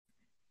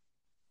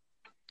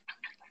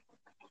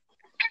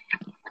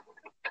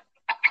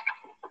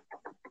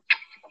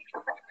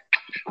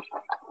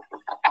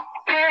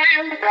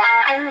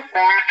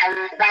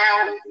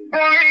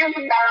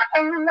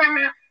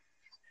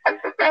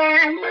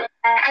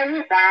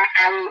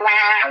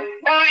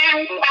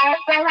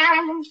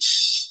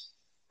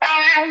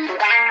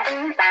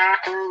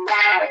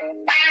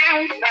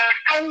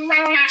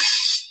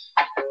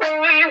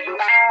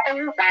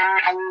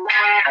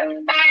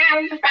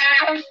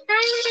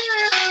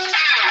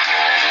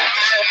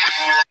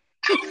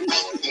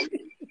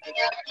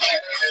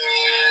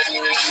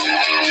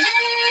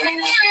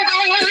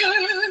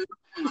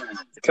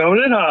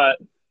Coming in hot.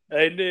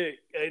 Hey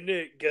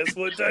Nick, guess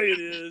what day it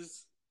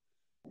is?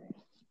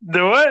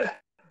 Do what?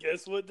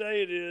 Guess what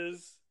day it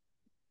is?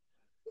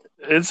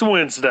 It's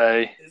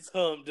Wednesday. It's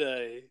hump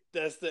day.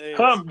 That's the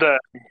answer. Hump day.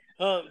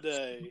 Hump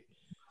day.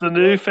 The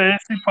new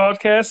fantasy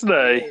podcast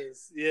day.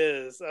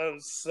 Yes. I'm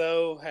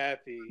so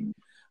happy.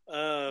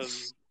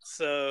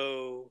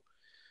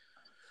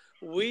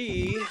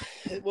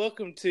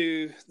 Welcome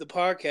to the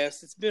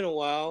podcast. It's been a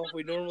while.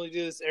 We normally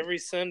do this every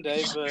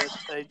Sunday, but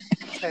a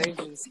change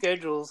in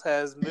schedules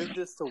has moved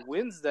us to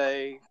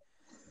Wednesday,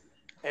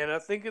 and I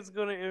think it's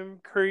going to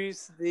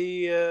increase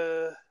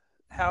the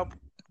how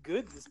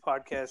good this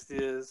podcast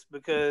is,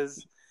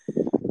 because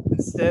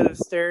instead of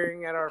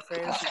staring at our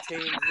fantasy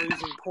teams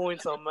losing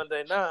points on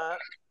Monday night,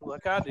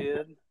 like I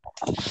did,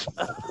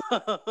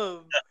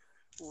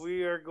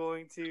 we are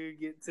going to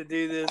get to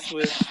do this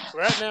with.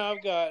 Right now,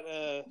 I've got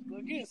I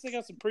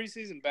got some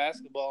preseason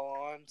basketball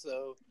on,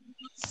 so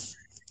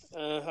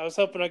I was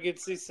hoping I get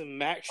to see some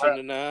action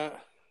tonight.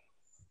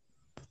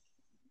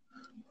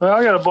 Well,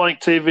 I got a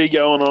blank TV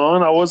going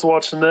on. I was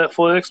watching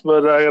Netflix,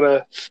 but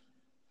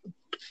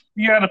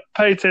you gotta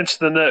pay attention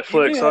to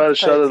Netflix, so I had to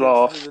shut it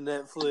off. To the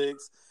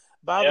Netflix.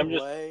 By the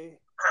way,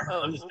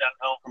 I'm just got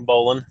home from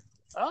bowling.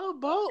 Oh,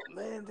 bowling,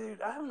 man,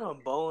 dude! I haven't gone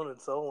bowling in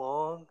so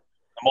long.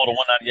 I bowled a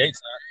 198 tonight.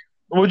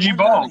 What'd you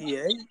bowl?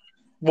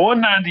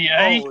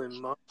 198.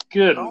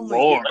 Good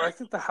Lord! I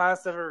think the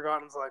highest I've ever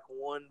gotten is like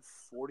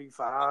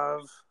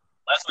 145.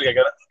 Last week I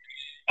got it.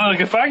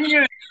 Look, if I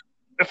can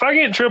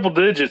get triple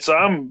digits,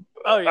 I'm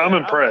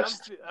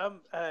impressed.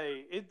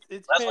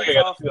 It's pants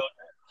off.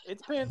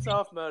 It's pants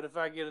off mode if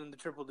I get into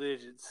triple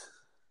digits.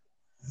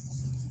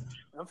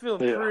 I'm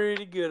feeling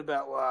pretty good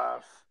about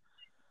life.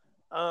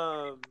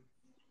 By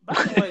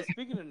the way,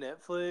 speaking of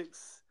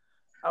Netflix,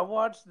 I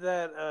watched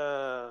that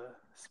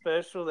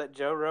special, that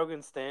Joe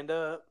Rogan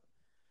stand-up.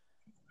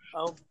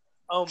 Oh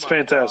my it's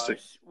fantastic.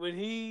 Gosh.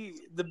 When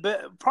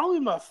probably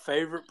my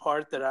favorite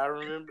part that I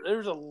remember, there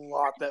was a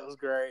lot that was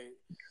great.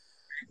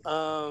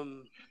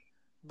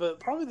 But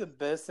probably the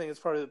best thing, is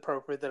probably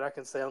appropriate that I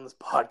can say on this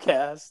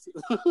podcast,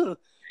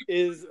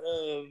 is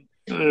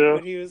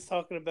when he was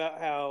talking about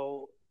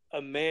how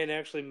a man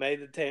actually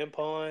made the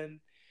tampon.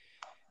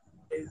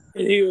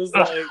 And he was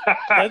like,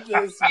 that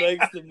just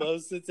makes the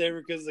most sense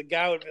ever, because the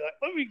guy would be like,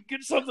 let me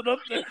get something up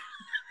there.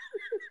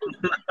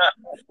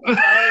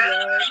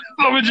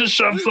 Let me just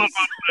shove something up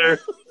there.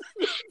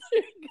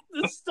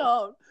 Just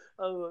stop.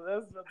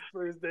 That's not the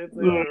first damn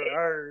thing I've ever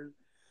heard.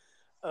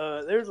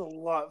 There's a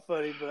lot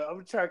funny, but I'm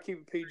going to try to keep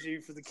it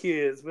PG for the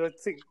kids. We like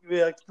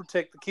to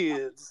protect the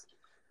kids.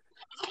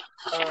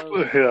 I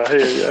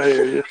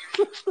hear you.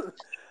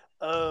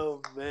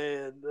 Oh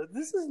man,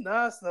 this is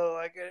nice though.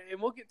 Like, and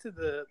we'll get to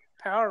the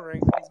power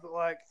rankings, but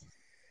like,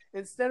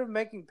 instead of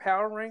making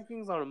power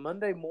rankings on a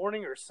Monday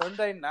morning or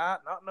Sunday night,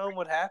 not knowing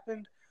what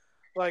happened,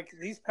 like,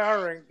 these power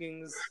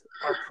rankings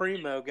are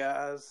primo,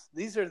 guys.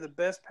 These are the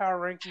best power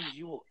rankings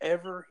you will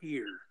ever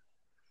hear.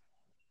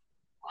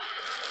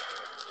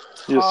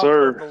 Yes,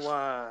 sir.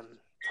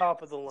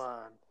 Top of the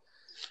line.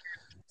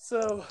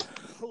 So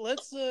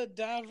let's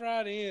dive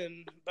right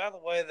in. By the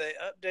way, they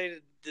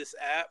updated this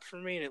app for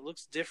me, and it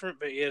looks different,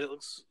 but yet it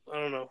looks, I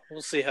don't know.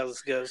 We'll see how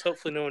this goes.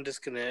 Hopefully no one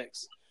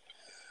disconnects.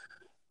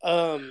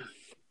 So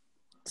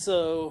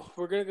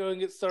we're going to go and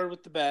get started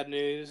with the bad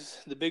news.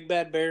 The Big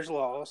Bad Bears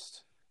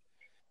lost.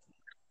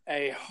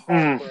 A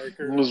heartbreaker.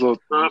 It was a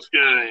tough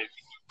game.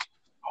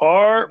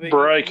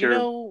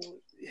 Heartbreaker.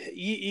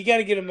 You got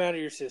to get them out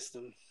of your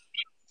system.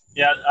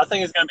 Yeah, I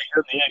think it's going to be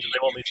good in the end, because they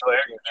won't be so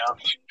arrogant now.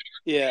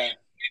 Yeah.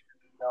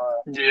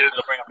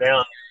 They'll bring them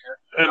down.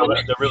 They'll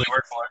really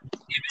work for it.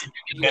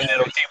 And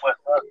it'll keep West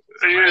Rusk.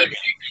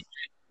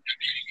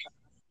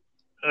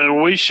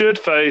 And we should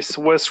face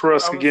West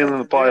Rusk again in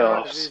the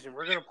playoffs.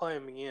 We're going to play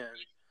them again.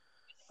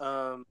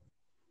 I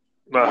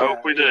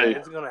hope we do.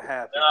 It's going to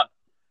happen. They're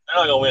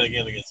not going to win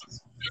again against us.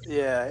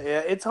 Yeah.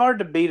 It's hard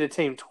to beat a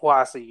team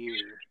twice a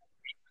year.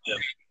 Yeah.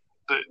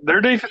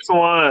 Their defensive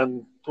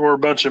line were a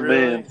bunch of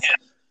men. Yeah.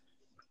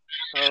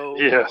 Oh,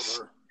 yes.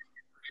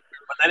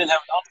 But they didn't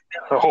have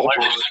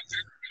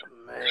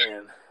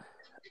man.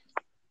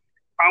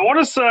 I want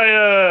to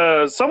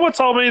say someone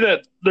told me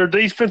that their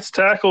defense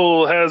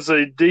tackle has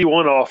a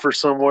D1 offer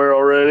somewhere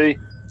already.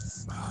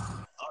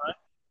 All right.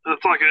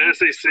 It's like an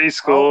SEC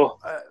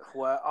school.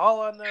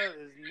 All I know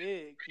is,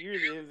 Nick, you're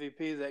the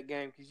MVP of that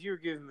game, because you were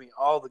giving me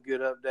all the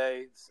good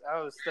updates.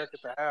 I was stuck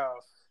at the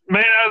house.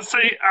 Man, I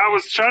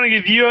was trying to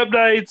give you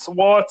updates,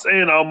 Watts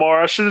and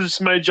Omar. I should have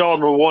just made y'all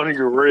into one of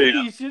your rigs.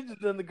 You should have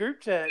done the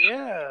group chat,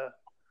 yeah.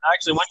 I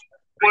actually went.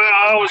 Well,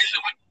 I was.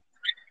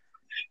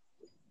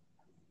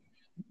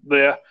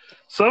 Yeah.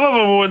 Some of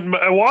them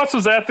would. Watts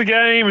was at the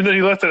game, and then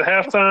he left at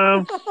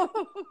halftime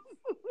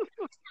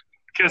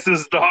because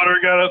his daughter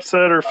got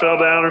upset or fell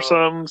down or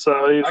something. So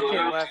I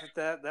can't laugh at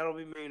that. That'll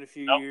be me in a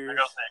few years.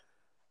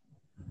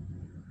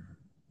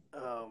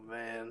 Oh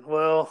man.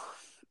 Well,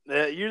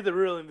 you're the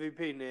real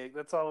MVP, Nick.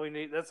 That's all we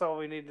need. That's all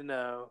we need to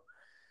know.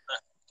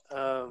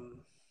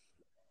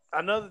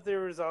 I know that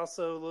there was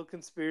also a little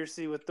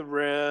conspiracy with the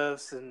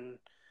refs,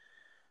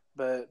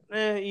 but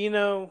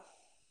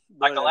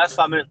like the last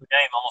 5 minutes of the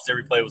game, almost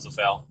every play was a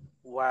foul.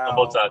 Wow. On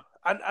both sides.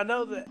 I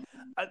know that.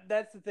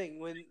 That's the thing.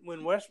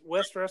 When West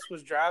Russ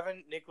was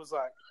driving, Nick was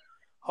like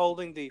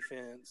holding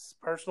defense,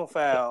 personal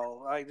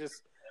foul, like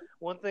just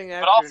one thing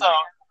after. But also,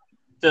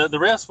 the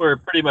refs were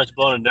pretty much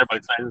blown in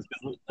everybody's faces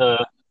because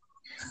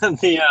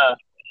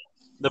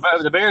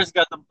the Bears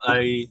got some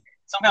kind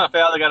of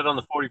foul. They got it on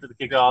the 40 for the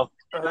kickoff.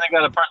 And then they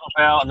got a personal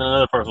foul and then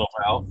another personal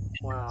foul.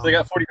 Wow. So they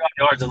got 45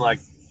 yards in like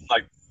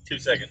 2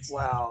 seconds.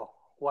 Wow.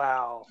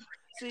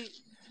 See,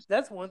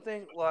 that's one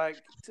thing. Like,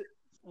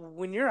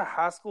 when you're a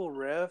high school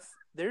ref,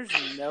 there's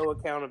no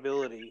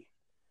accountability.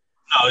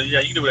 No, yeah,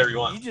 you can do whatever you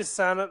want. You just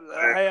sign up.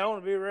 Hey, I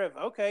want to be a ref.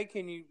 Okay,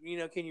 can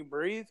you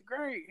breathe?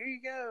 Great, here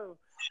you go.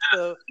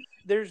 So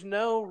there's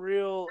no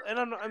real, and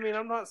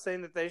I'm not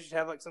saying that they should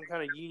have like some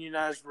kind of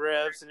unionized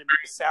refs and it'd be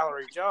a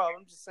salary job.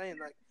 I'm just saying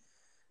like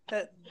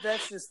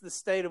that's just the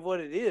state of what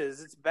it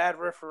is. It's bad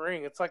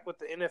refereeing. It's like what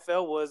the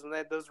NFL was when they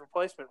had those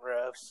replacement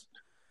refs.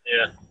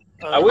 Yeah,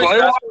 I wish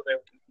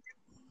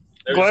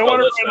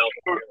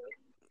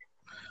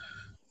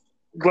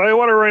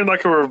Glaywater ran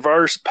like a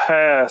reverse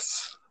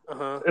pass,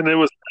 and it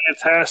was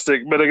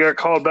fantastic, but it got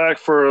called back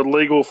for a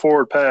legal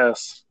forward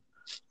pass.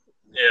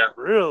 Yeah,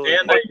 really.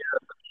 And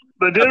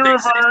they did a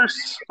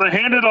reverse. They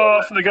handed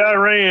off, and the guy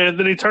ran.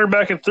 Then he turned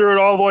back and threw it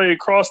all the way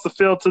across the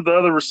field to the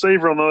other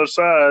receiver on the other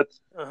side,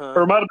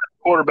 or it might have been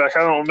the quarterback. I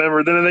don't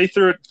remember. Then they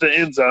threw it to the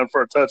end zone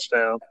for a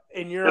touchdown.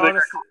 In your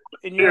honest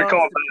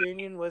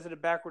opinion, was it a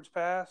backwards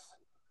pass?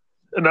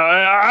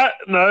 No,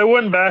 it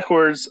wasn't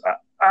backwards.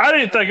 I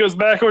didn't think it was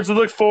backwards. It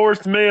looked forwards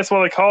to me. That's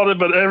why they called it.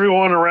 But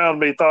everyone around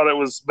me thought it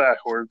was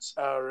backwards.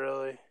 Oh,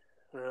 really?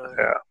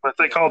 Yeah, but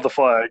they called the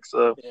flag.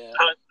 So yeah.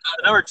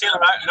 Number 10 on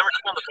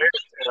the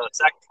Bears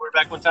sacked the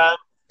quarterback one time,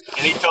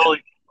 and he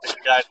totally the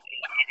guy.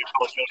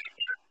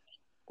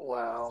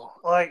 Wow!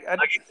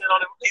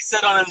 He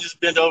sat on him, just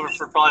bent over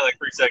for probably like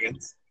 3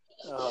 seconds.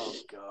 Oh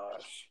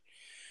gosh!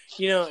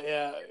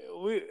 Yeah,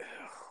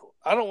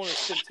 I don't want to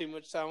spend too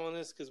much time on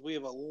this because we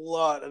have a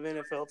lot of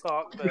NFL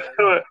talk. But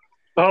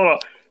hold on.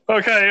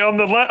 Okay, on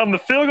the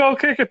field goal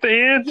kick at the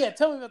end. Yeah,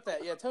 tell me about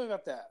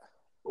that.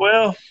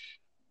 Well,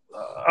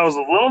 I was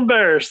a little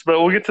embarrassed,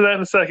 but we'll get to that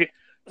in a second.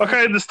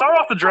 Okay, to start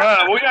off the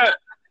drive,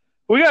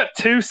 we got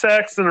 2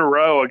 sacks in a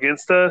row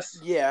against us.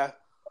 Yeah.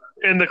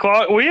 And the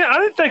clock, I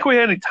didn't think we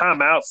had any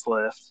timeouts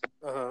left.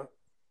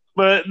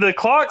 But the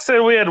clock said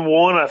we had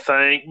 1, I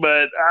think,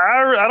 but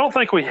I don't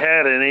think we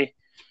had any.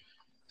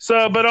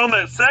 So, but on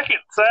that second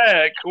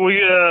sack,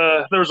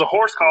 there was a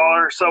horse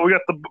collar, so we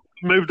got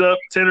moved up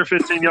 10 or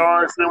 15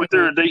 yards. Then we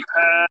threw a deep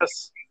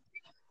pass,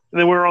 and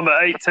then we were on the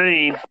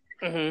 18.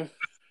 So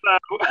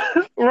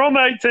we're on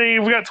the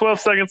 18. We got 12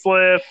 seconds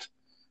left.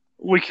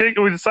 We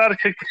decided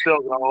to kick the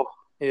field goal.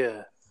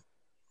 Yeah.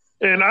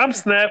 And I'm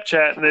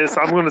Snapchatting this.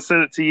 I'm going to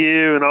send it to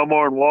you and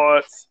Omar and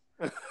Watts.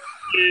 And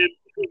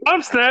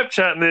I'm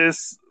Snapchatting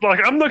this. Like,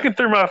 I'm looking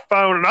through my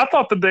phone, and I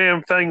thought the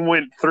damn thing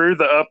went through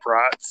the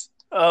uprights.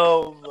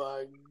 Oh,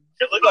 my.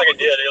 It looked like it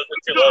did. It was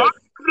too low.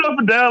 I'm up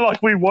and down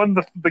like we won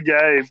the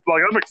game.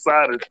 Like, I'm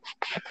excited.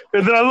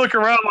 And then I look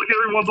around like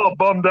everyone's all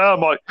bummed out.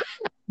 I'm like,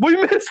 we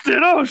missed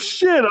it. Oh,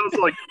 shit. I was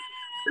like,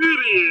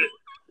 idiot.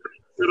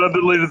 And I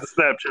deleted the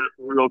Snapchat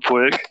real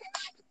quick.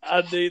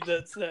 I need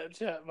that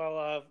Snapchat in my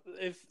life.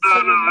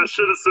 I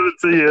should have sent it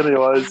to you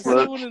anyways. If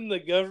someone in the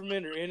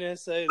government or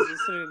NSA is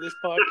listening to this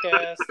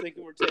podcast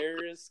thinking we're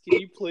terrorists, can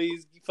you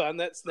please find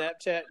that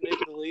Snapchat and it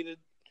deleted?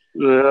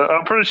 Yeah,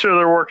 I'm pretty sure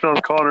they're working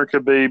on Conor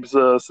Khabib's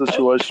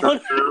situation.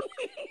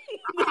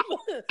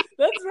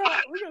 That's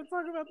right. We're going to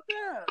talk about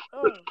that.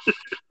 Oh.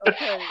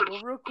 Okay,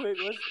 well, real quick,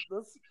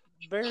 let's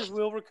Bears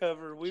will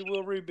recover. We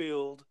will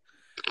rebuild.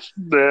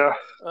 Yeah.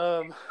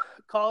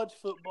 College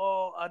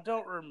football, I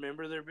don't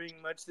remember there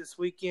being much this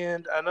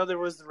weekend. I know there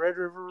was the Red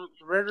River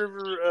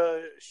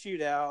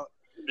shootout.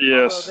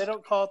 Yes. They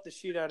don't call it the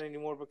shootout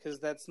anymore because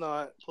that's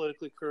not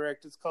politically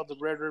correct. It's called the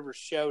Red River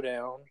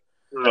Showdown.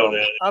 I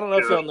don't know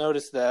if y'all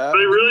noticed that.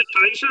 They really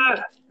changed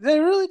that? They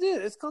really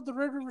did. It's called the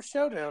Red River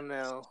Showdown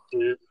now.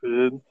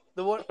 Stupid.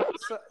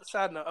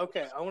 Side note,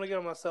 okay, I want to get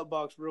on my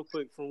soapbox real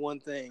quick for one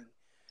thing.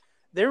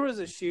 There was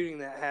a shooting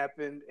that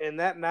happened, and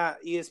that night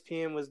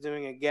ESPN was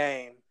doing a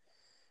game,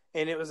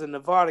 and it was a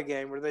Nevada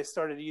game where they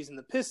started using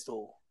the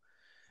pistol.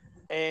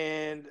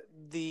 And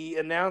the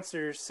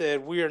announcer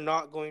said, we are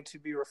not going to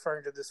be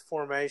referring to this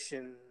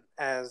formation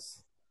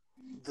as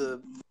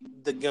the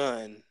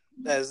gun,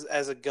 as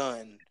a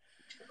gun.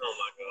 Oh,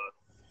 my God.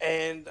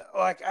 And,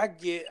 like, I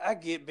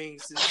get being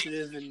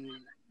sensitive and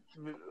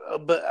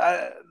but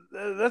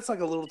that's like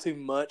a little too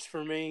much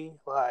for me.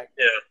 Like,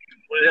 yeah,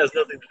 well, it has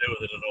nothing to do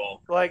with it at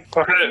all. Like,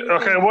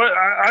 okay. What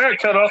I got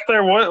cut off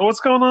there. What's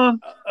going on?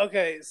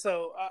 Okay,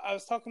 so I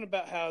was talking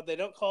about how they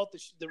don't call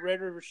it the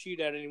Red River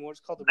Shootout anymore.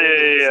 It's called the Red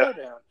River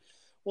Showdown.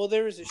 Well,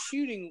 there was a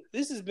shooting.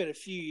 This has been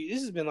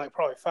like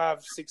probably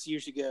 5-6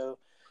 years ago.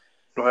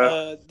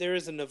 Wow. There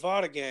was a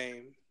Nevada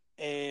game,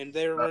 and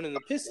they were running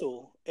the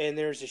pistol, and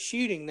there was a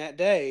shooting that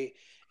day,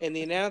 and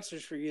the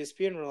announcers for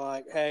ESPN were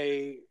like,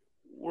 "Hey,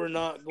 we're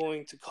not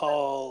going to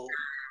call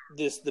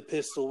this the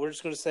pistol. We're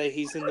just going to say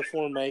he's in the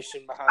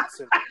formation behind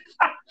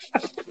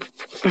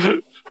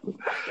center."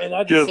 And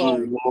I just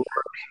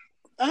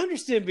I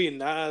understand being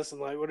nice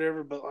and like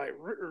whatever, but like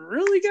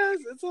really, guys,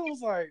 it's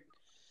almost like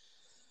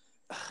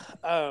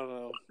I don't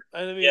know.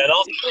 I mean, yeah, and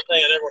also the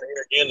thing I never want to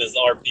hear again is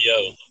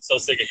RPO. I'm so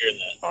sick of hearing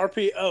that.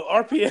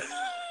 RPO.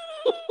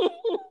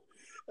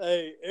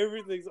 Hey,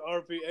 everything's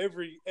RPO.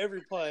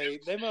 Every play,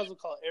 they might as well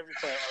call every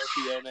play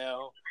RPO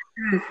now.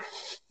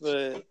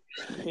 But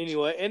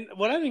anyway, and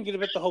what I didn't get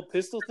about the whole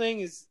pistol thing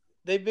is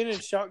they've been in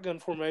shotgun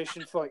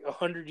formation for like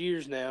 100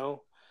 years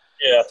now.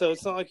 Yeah. So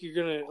it's not like you're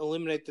going to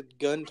eliminate the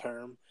gun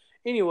term.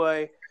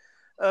 Anyway,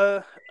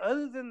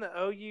 other than the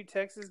OU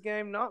Texas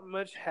game, not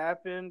much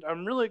happened.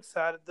 I'm really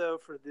excited though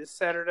for this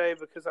Saturday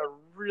because I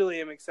really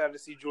am excited to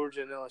see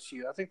Georgia and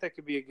LSU. I think that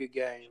could be a good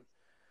game.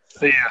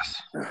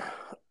 Yes.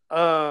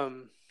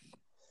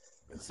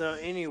 So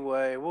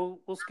anyway, we'll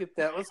skip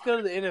that. Let's go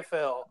to the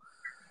NFL.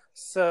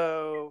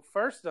 So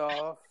first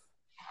off,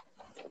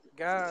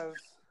 guys,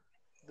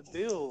 the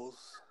Bills.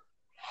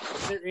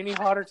 Is there any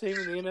hotter team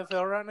in the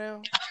NFL right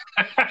now?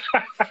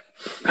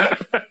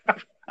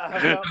 I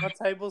have got my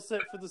table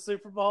set for the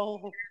Super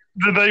Bowl.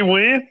 Did they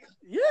win?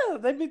 Yeah,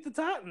 they beat the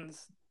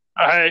Titans.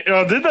 Hey,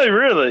 did they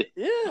really?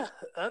 Yeah,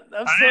 I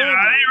didn't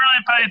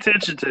really pay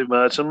attention too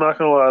much. I'm not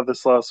gonna lie.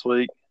 This last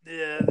week.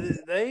 Yeah,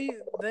 they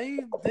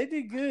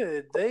did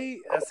good. I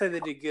say they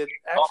did good.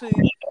 Actually,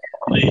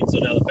 so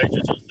now the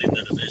Patriots are leading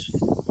their division.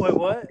 Wait,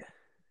 what?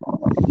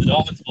 The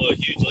Dolphins blew a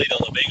huge lead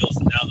on the Bengals,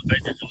 and now the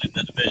Patriots are leading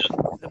that division.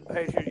 The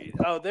Patriots.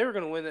 Oh, they were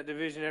going to win that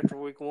division after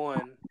week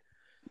 1.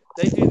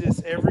 They do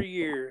this every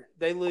year.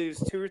 They lose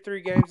 2 or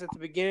 3 games at the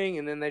beginning,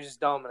 and then they just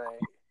dominate.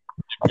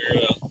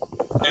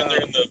 And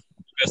they're in the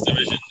best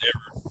division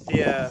ever.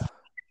 Yeah.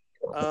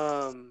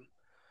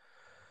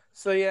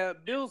 So yeah,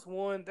 Bills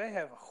won. They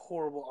have a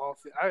horrible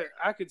offense.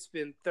 I could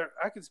spend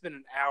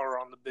an hour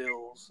on the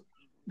Bills.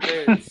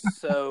 They're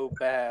so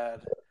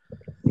bad.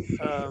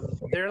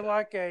 They're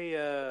like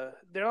a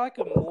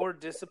more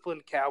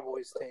disciplined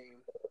Cowboys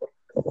team.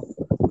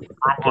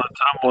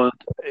 Tumbling.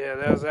 Yeah,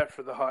 that was that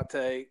for the hot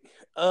take.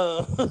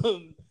 So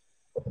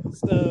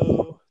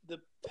the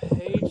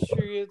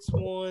Patriots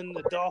won.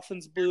 The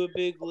Dolphins blew a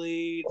big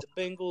lead. The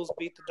Bengals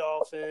beat the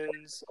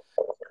Dolphins.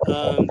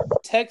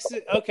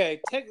 Texas. Okay,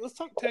 let's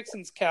talk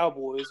Texans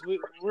Cowboys.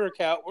 We're a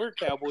Cowboys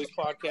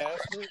podcast.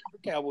 We're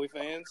Cowboy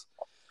fans.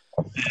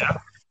 Yeah.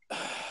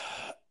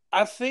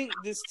 I think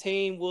this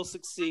team will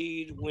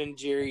succeed when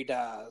Jerry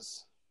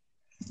dies.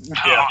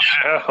 Yeah,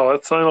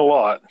 that's saying a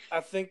lot.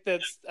 I think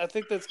that's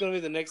going to be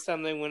the next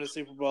time they win a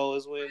Super Bowl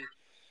is when,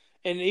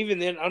 and even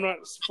then, I'm not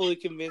fully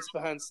convinced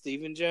behind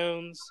Stephen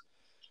Jones,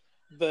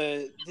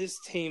 but this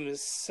team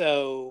is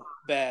so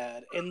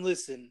bad. And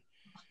listen,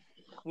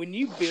 when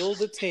you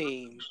build a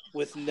team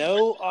with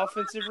no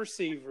offensive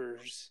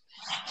receivers,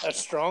 a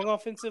strong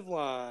offensive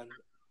line,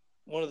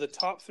 one of the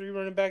top 3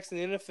 running backs in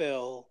the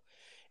NFL,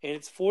 and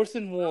it's 4th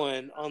and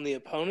 1 on the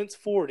opponent's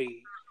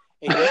 40,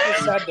 and you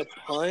decide to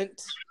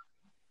punt.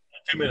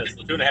 2 minutes,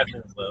 2.5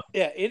 minutes left.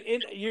 Yeah,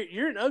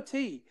 you're in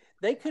OT.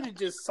 They could have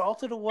just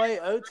salted away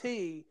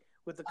OT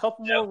with a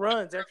couple more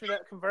runs after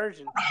that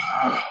conversion.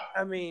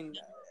 I mean,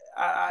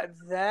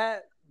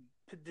 that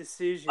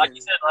decision. Like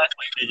you said last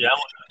week, DJ, I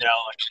want to now.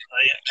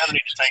 They kind of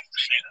need to tank the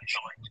season so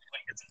we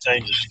can get some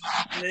changes.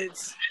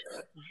 It's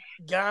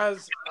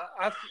guys.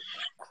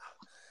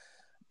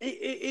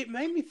 It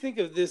made me think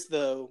of this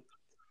though.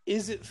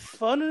 Is it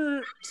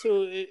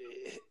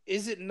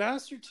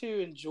nicer to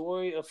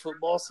enjoy a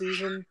football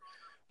season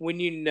when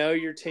you know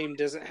your team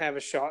doesn't have a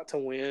shot to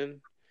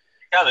win?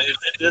 Kind of.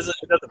 It doesn't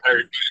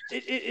hurt.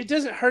 It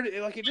doesn't hurt.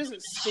 Like it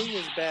doesn't sting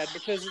as bad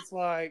because it's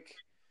like.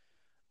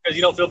 Because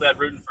you don't feel bad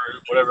rooting for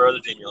whatever other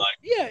team you like.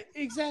 Yeah,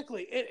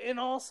 exactly. And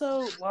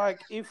also,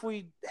 like, if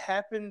we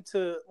happen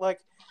to,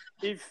 like,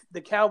 if the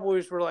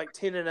Cowboys were, like,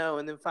 10-0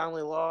 and then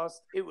finally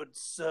lost, it would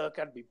suck.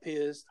 I'd be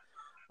pissed.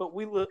 But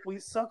we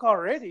suck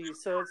already,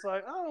 so it's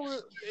like,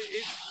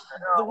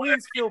 the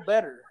wins feel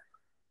better.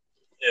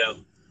 Yeah.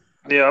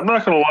 Yeah, I'm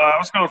not going to lie. I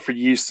was going for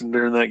Houston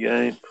during that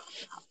game.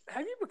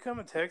 Have you become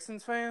a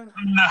Texans fan?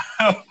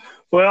 No.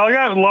 Well, I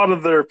got a lot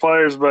of their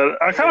players,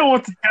 but I kind of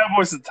want the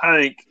Cowboys to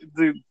tank.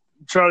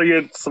 Try to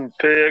get some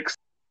picks.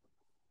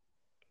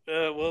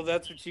 Well,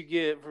 that's what you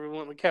get for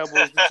wanting the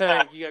Cowboys to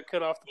tank. You got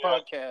cut off the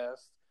podcast.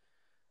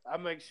 I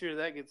make sure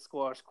that gets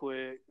squashed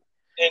quick.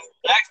 And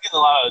Dak's getting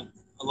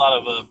a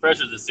lot of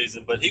pressure this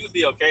season, but he would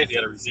be okay if he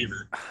had a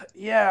receiver.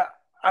 Yeah,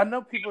 I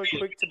know people are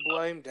quick to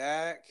blame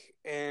Dak,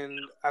 and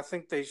I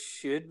think they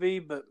should be.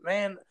 But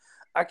man,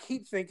 I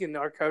keep thinking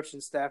our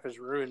coaching staff has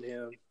ruined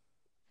him.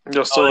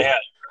 Just so, they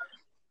have.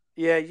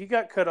 Yeah, you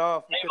got cut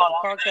off because the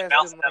podcast didn't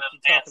like you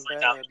talking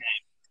bad.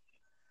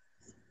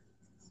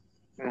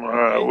 All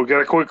right, we got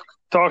to quit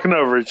talking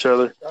over each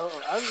other.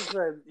 Oh, I was just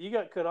saying, you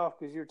got cut off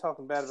because you were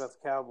talking bad about the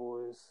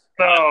Cowboys.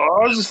 No,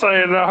 I was just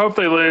saying, I hope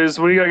they lose.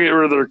 We got to get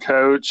rid of their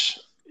coach.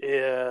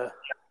 Yeah.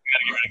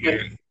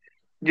 Get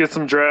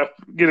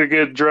a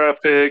good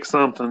draft pick,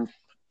 something.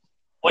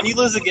 When you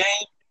lose a game,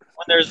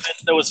 when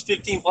there was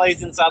 15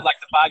 plays inside like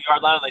the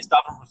 5-yard line, and they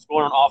stopped them from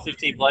scoring on all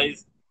 15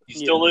 plays, you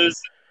still lose.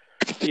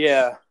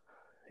 Yeah,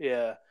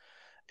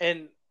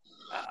 and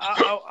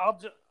I'll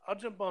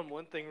jump on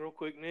one thing real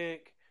quick,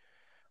 Nick.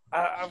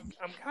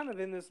 I'm kind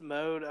of in this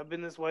mode. I've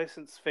been this way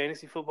since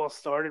fantasy football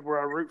started, where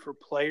I root for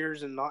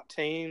players and not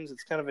teams.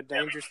 It's kind of a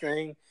dangerous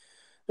thing.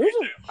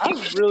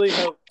 I really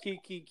hope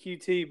Keke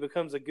QT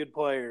becomes a good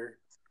player.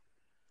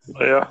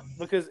 Yeah.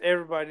 Because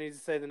everybody needs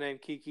to say the name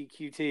Keke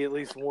QT at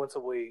least once a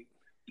week.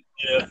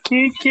 Yeah.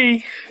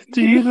 Keke,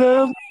 do you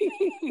love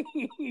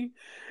me?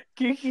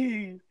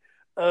 Keke.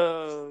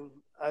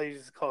 I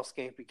used to call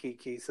Scampy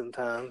Keke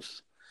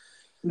sometimes.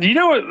 You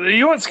know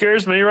what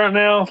scares me right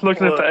now?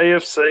 Looking at the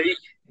AFC,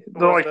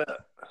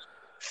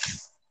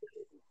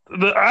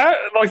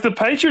 the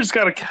Patriots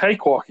got a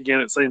cakewalk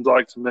again. It seems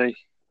like to me.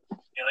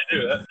 Yeah, they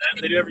do.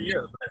 They do every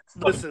year.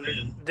 Listen.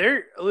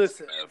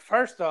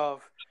 First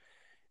off,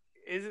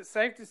 is it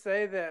safe to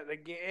say that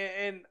again?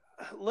 And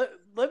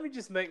let me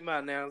just make my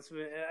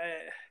announcement.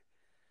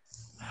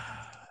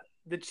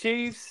 The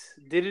Chiefs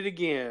did it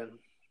again.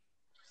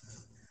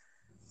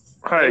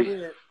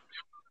 Hey.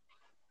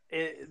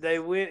 They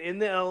went in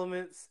the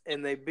elements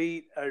and they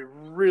beat a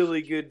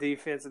really good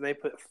defense and they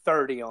put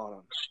 30 on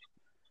them.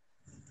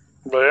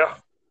 Yeah.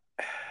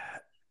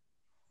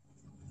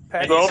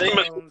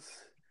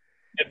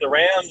 If the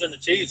Rams and the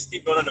Chiefs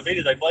keep going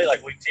undefeated, they play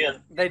like week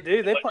 10. They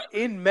do. They play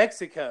in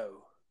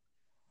Mexico.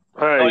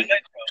 Hey.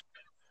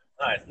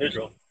 Nice,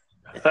 neutral.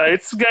 Hey,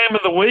 it's the game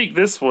of the week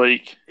this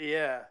week.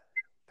 Yeah.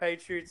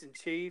 Patriots and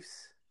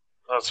Chiefs.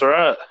 That's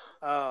right.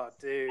 Oh,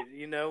 dude.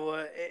 You know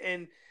what?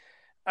 And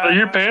are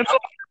your pants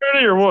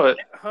already or what?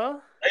 Huh?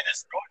 They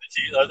destroyed the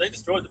Chiefs. They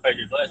destroyed the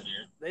Patriots last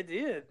year. They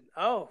did.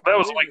 Oh. That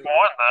was week 1,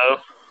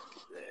 though.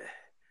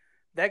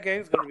 That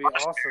game's going to be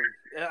awesome.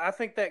 I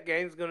think that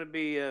game's going to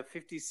be a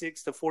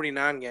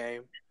 56-49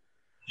 game.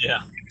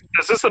 Yeah.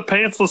 Is this a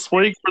pantsless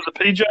week for the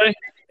PJ?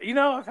 You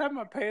know, I've had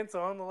my pants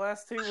on the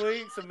last 2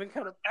 weeks. I've been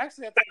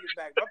actually, I take it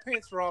back. My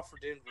pants were off for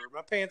Denver.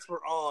 My pants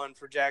were on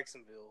for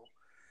Jacksonville.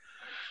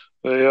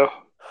 Yeah.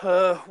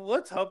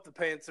 Let's hope the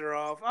pants are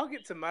off. I'll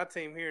get to my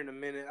team here in a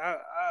minute.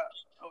 I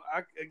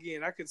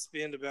could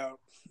spend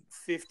about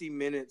 50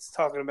 minutes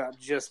talking about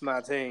just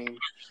my team.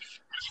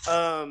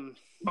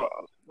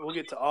 We'll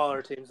get to all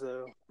our teams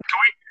though. Can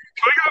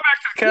we go back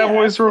to the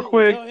Cowboys real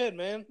quick? Go ahead,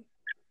 man.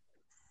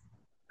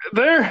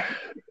 They're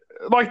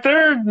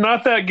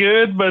not that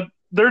good, but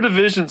their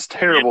division's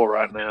terrible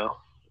right now.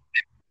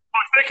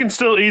 They can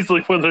still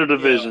easily win their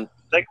division. Yeah.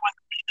 They can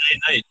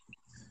win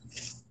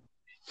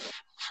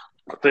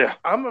 8-8. Yeah.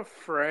 I'm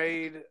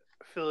afraid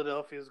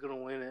Philadelphia's going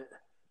to win it.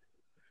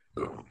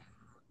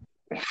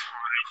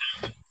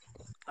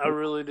 I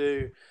really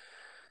do.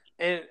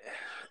 And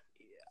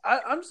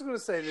I'm just going to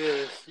say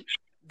this.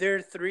 There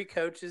are 3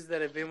 coaches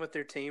that have been with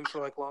their team for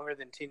like longer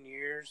than 10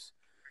 years.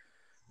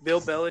 Bill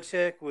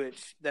Belichick,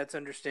 which that's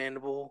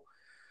understandable.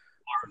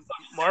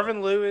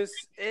 Marvin Lewis,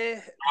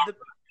 I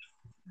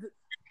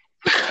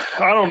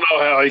don't know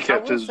how he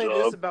kept his job. I will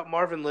say this about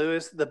Marvin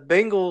Lewis: the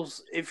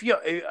Bengals. If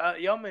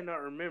y'all may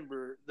not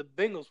remember, the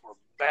Bengals were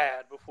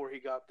bad before he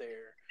got there.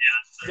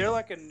 Yeah, they're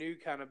like a new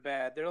kind of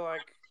bad. They're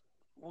like,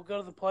 we'll go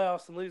to the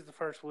playoffs and lose the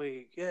first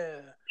week.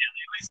 Yeah.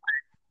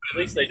 At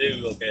least they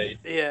do okay.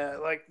 Yeah,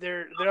 like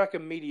they're like a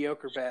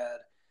mediocre bad.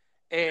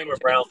 And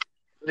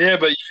yeah,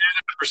 but you did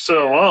it for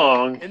so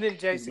long. And then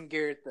Jason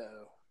Garrett,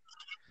 though,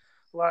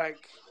 like.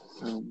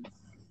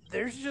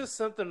 There's just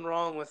something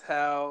wrong with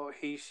how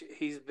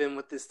he's been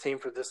with this team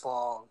for this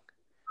long.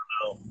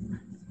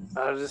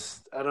 I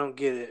don't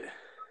get it.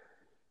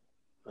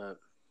 But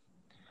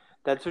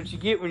that's what you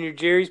get when you're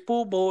Jerry's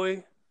pool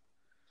boy.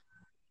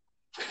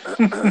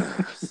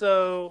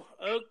 So,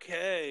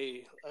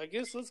 okay. I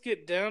guess let's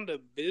get down to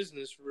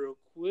business real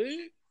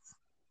quick.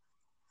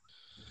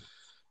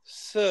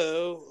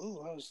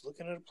 So, I was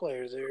looking at a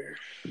player there.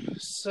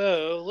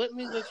 So, let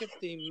me look at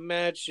the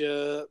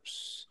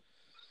matchups.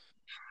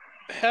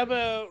 How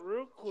about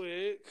real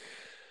quick?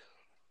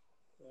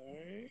 All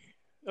right.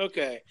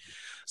 Okay.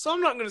 So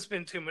I'm not going to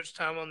spend too much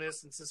time on this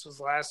since this was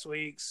last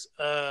week's.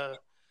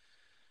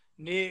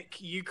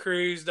 Nick, you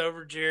cruised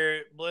over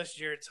Jarrett. Bless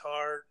Jarrett's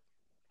heart.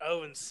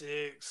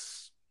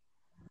 0-6.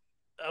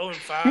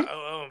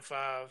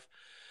 0-5.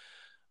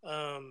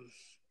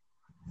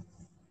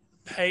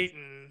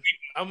 Peyton.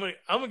 I'm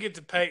gonna get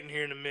to Peyton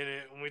here in a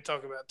minute when we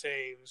talk about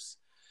teams.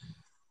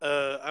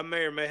 I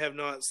may or may have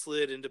not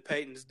slid into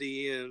Peyton's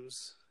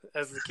DMs,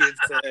 as the kids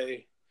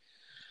say.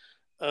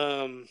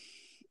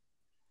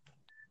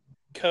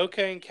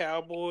 Cocaine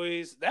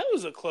Cowboys. That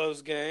was a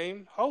close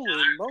game.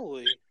 Holy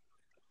moly.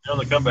 On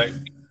the comeback.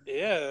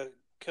 Yeah.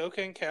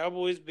 Cocaine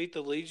Cowboys beat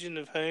the Legion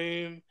of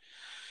Whom.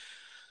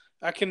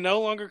 I can no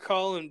longer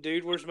call him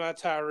Dude, Where's My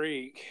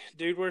Tyreek?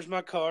 Dude, Where's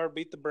My Car?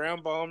 Beat the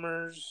Brown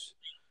Bombers.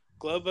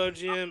 Globo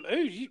Gym.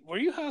 Ooh, were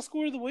you high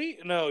score of the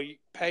week? No,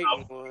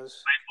 Peyton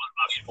was.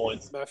 By a few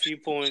points. By a few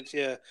points,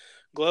 yeah.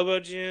 Globo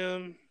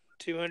Gym,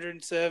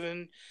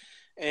 207.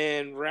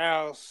 And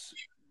Rouse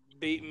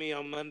beat me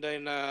on Monday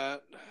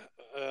night.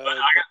 I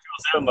got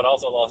 207, but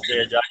also lost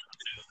Jared Jackson.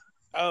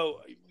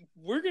 Oh,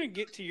 we're going to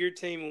get to your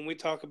team when we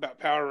talk about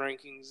power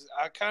rankings.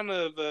 I kind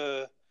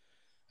of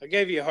I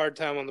gave you a hard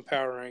time on the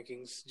power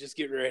rankings. Just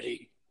get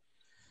ready.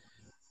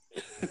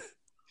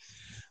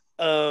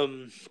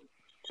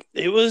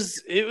 It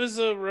was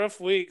a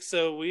rough week.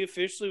 So we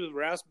officially, with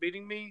Rouse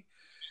beating me,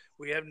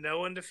 we have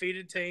no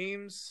undefeated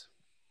teams.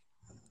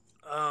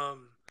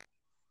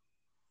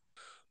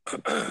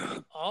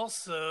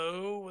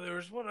 Also, there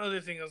was one other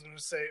thing I was going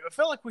to say. I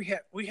felt like we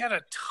had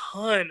a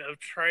ton of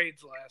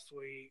trades last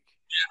week.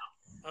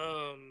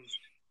 Yeah.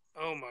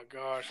 Oh my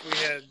gosh, we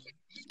had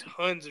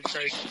tons of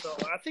trades.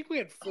 I think we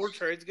had 4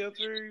 trades go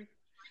through.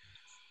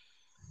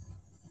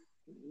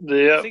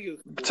 Yeah,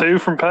 2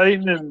 from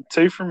Peyton and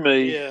 2 from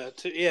me.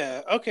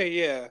 Yeah. Okay,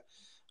 yeah.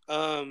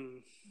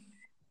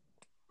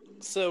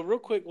 So real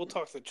quick, we'll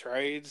talk the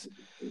trades.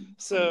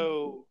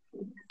 So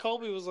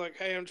Colby was like,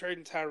 "Hey, I'm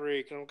trading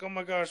Tyreek," and I'm like, "Oh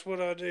my gosh, what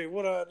do I do?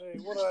 What do I do?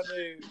 What do I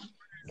do?"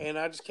 And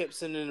I just kept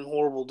sending him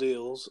horrible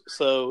deals.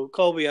 So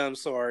Colby, I'm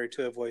sorry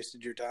to have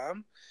wasted your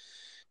time.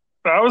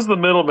 I was the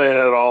middleman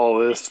at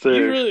all of this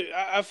too.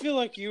 I feel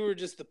like you were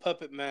just the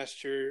puppet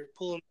master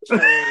pulling the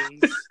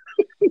strings.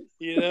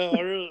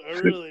 I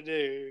really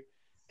do.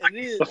 And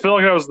then I feel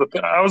like I was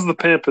the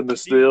pimp in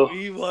this deal.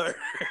 You were.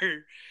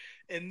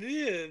 And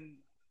then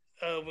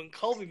when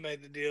Colby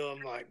made the deal,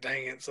 I'm like,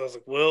 dang it. So I was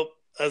like, well,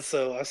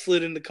 so I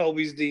slid into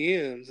Colby's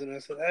DMs and I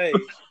said, hey,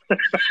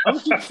 I'm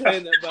keep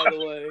saying that, by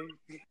the way.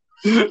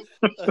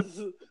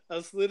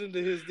 I slid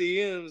into his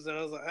DMs and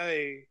I was like,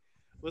 hey,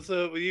 what's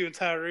up with you and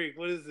Tyreek?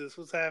 What is this?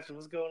 What's happening?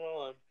 What's going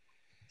on?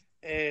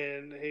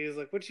 And he was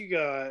like, what you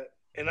got?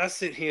 And I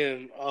sent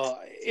him,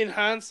 in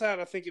hindsight,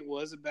 I think it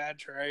was a bad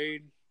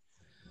trade.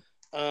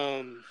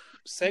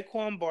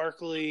 Saquon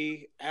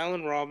Barkley,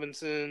 Allen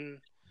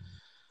Robinson,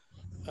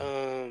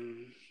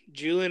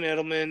 Julian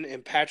Edelman,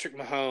 and Patrick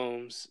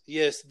Mahomes.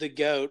 Yes, the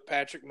GOAT,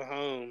 Patrick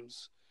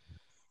Mahomes.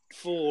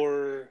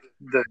 For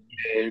the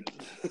GOAT.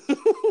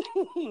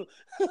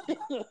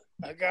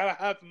 I gotta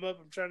hype him up.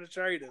 I'm trying to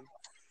trade him.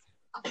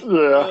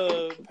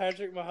 Yeah.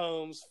 Patrick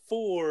Mahomes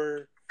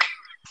for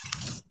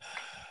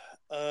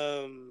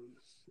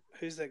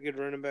who's that good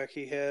running back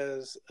he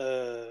has?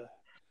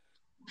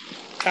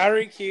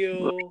 Tyreek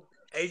Hill,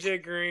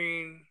 AJ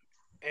Green,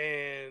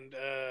 and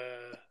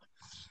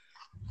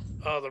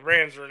the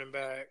Rams running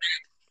back.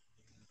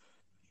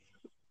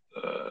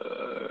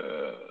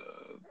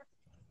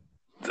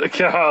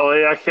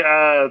 Golly,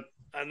 I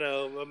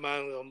know, my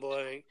mind's on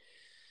blank.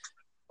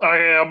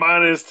 Yeah,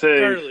 mine is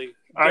too.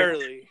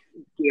 Gurley.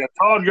 Yeah,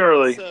 Todd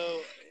Gurley.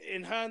 So,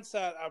 in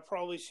hindsight, I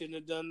probably shouldn't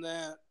have done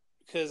that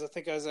because I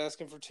think I was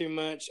asking for too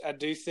much. I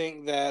do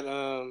think that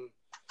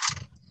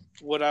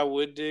what I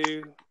would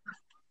do,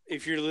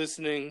 if you're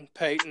listening,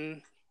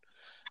 Peyton,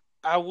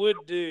 I would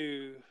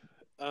do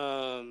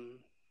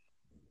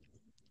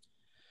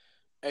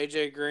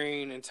AJ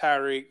Green and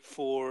Tyreek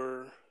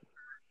for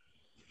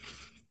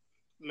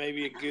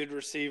maybe a good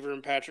receiver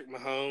and Patrick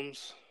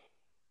Mahomes.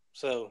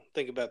 So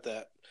think about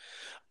that.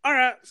 All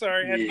right,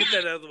 sorry, I had to get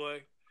that out of the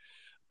way.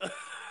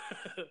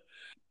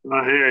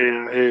 I hear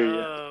you.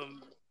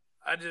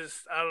 I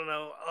don't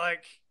know.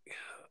 Like,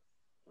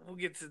 we'll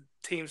get to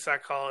team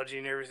psychology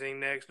and everything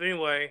next. But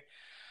anyway,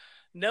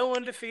 no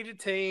undefeated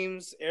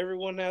teams.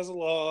 Everyone has a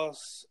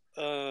loss.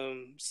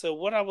 So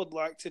what I would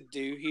like to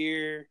do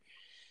here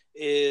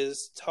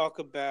is talk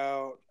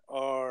about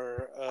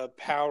our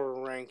power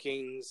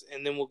rankings,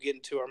 and then we'll get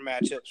into our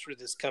matchups for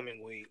this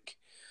coming week.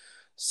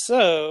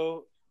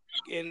 So,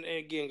 and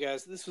again,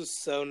 guys, this was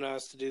so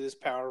nice to do this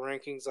power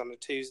rankings on a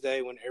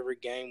Tuesday when every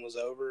game was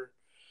over.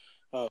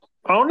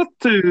 On a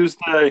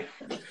Tuesday.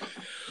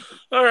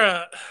 All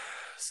right.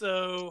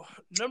 So,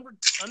 I'm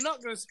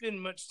not going to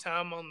spend much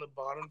time on the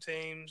bottom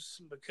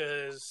teams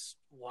because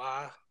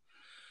why?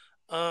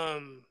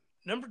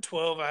 Number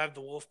 12, I have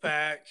the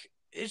Wolfpack.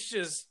 It's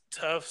just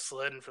tough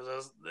sledding for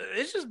those.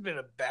 It's just been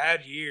a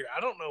bad year.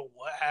 I don't know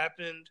what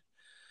happened.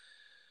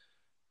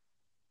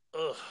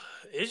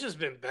 It's just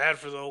been bad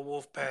for the old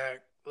Wolfpack.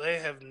 They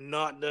have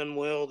not done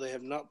well. They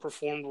have not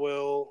performed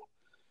well.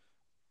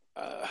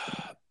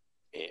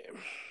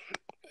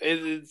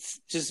 It's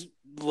just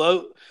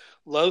low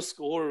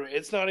score.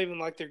 It's not even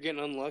like they're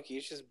getting unlucky.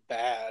 It's just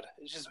bad.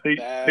 It's just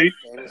bad. Who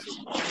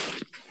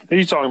are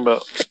you talking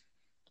about?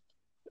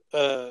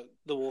 The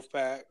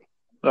Wolfpack.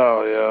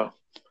 Oh, yeah.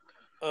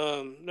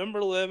 Number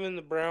 11,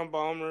 the Brown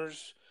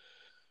Bombers.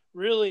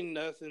 Really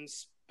nothing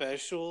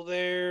special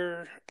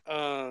there.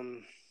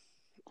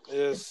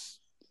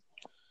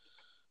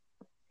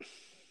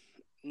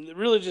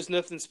 really just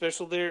nothing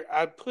special there.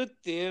 I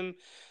put them.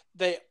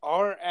 They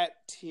are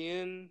at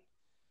 10,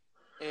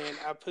 and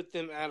I put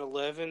them at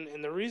 11.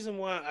 And the reason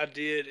why I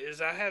did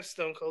is I have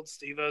Stone Cold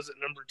Steve O's at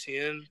number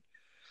 10.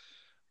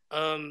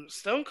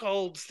 Stone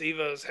Cold Steve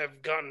O's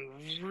have gotten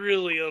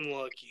really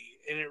unlucky,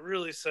 and it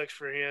really sucks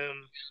for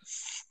him.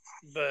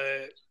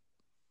 But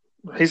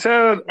he's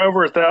had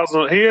over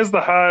 1,000. He has the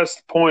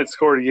highest points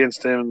scored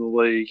against him in the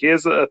league. He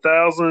has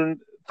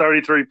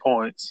 1,033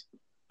 points.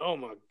 Oh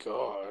my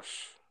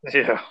gosh!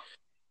 Yeah.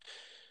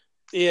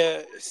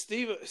 Yeah,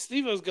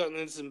 Steve-O's gotten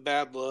in some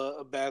bad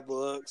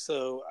luck.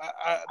 So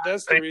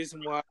that's the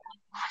reason why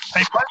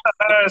he played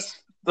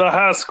the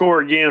highest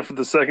score again for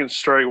the second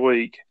straight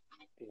week.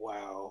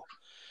 Wow,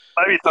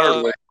 maybe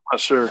third week. I'm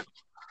not sure.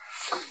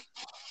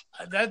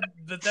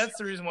 But that's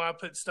the reason why I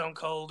put Stone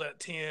Cold at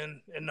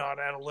 10 and not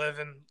at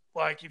 11.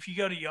 Like if you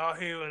go to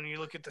Yahoo and you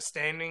look at the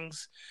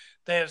standings,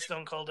 they have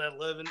Stone Cold at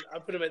 11. I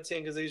put him at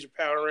 10 because these are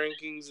power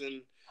rankings,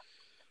 and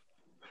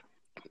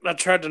I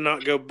tried to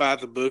not go by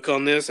the book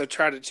on this. I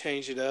tried to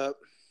change it up.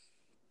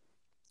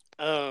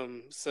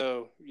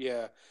 So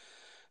yeah.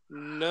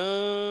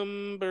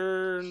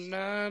 Number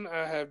 9,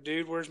 I have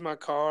Dude, Where's My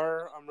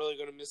Car? I'm really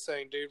gonna miss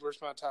saying Dude,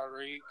 Where's My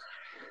Tyreek?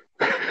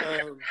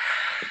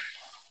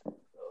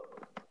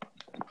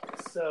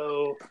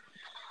 So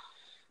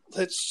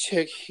let's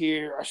check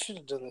here. I should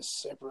have done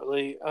this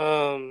separately.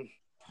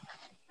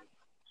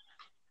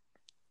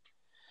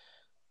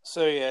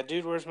 So yeah,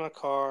 Dude, Where's My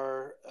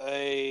Car?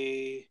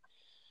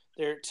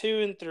 They're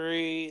 2 and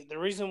 3. The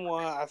reason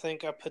why I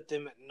think I put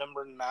them at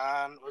number 9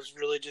 was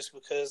really just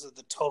because of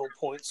the total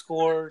points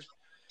scored.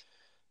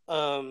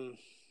 Only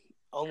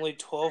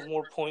 12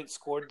 more points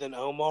scored than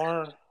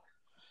Omar.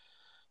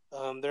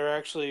 They're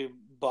actually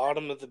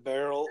bottom of the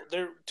barrel.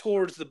 They're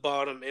towards the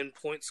bottom in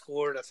points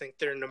scored. I think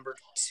they're number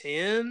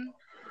 10.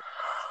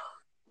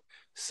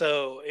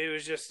 So it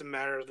was just a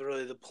matter of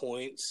really the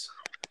points.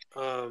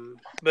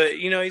 But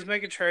he's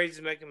making trades,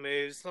 he's making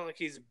moves. It's not like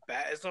he's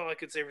bad. It's not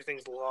like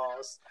everything's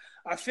lost.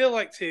 I feel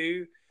like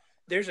too,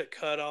 there's a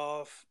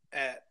cutoff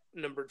at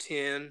number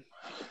 10.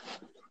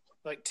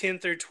 Like 10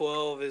 through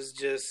 12 is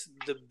just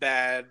the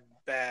bad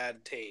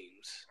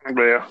teams.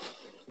 Yeah.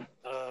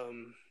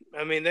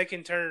 I mean, they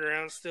can turn it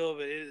around still,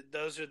 but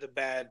those are the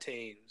bad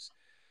teams.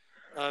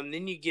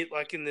 Then you get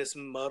like in this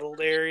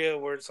muddled area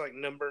where it's like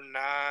number 9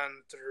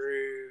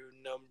 through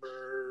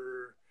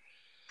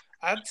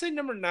I'd say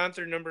number 9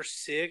 through number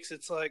 6.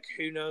 It's like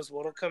who knows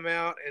what'll come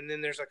out, and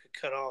then there's like a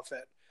cutoff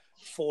at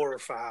 4 or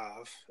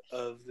 5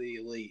 of the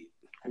elite.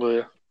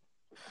 Yeah.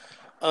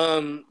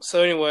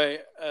 So anyway,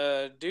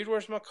 Dude,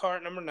 Where's My Car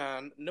at number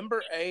 9.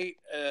 Number 8,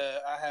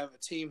 I have A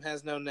Team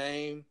Has No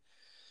Name.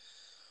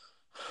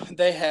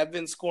 They have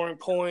been scoring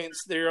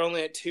points. They're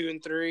only at 2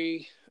 and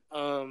 3.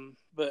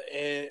 But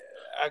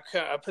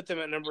I put them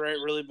at number 8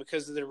 really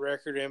because of their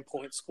record and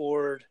points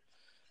scored.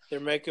 They're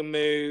making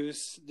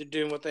moves. They're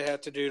doing what they have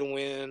to do to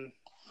win.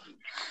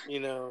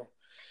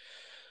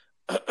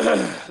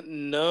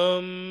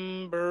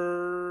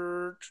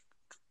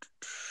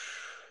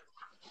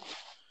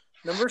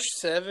 Number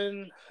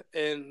 7,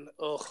 and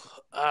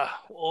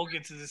we'll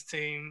get to this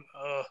team.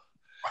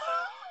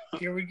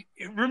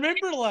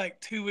 Remember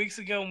like 2 weeks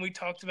ago when we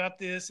talked about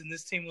this, and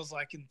this team was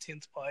like in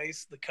 10th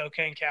place, the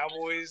Cocaine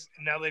Cowboys,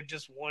 and now they've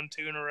just won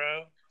 2 in a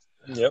row.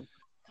 Yep.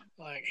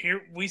 Like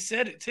here, we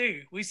said it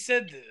too. We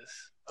said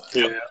this.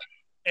 Yeah.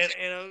 And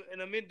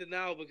I'm in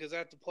denial because I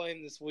have to play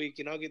him this week,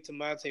 and I'll get to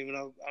my team, and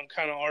I'm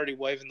kind of already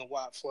waving the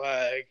white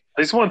flag.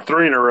 He's won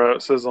 3 in a row,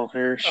 it says on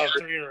here. Oh,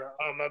 3 in a row.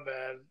 Oh, my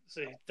bad.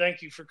 See,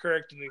 thank you for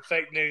correcting me.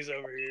 Fake news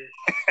over here.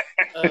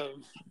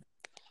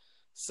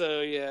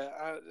 So yeah,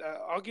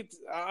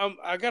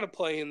 I got to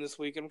play him this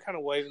week. I'm kind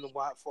of waving the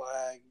white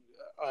flag.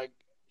 Like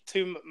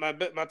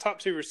my top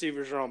 2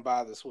 receivers are on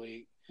bye this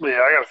week.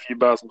 Yeah, I got a few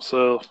buys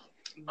myself.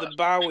 The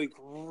bye week.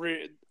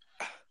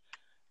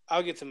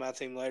 I'll get to my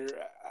team later.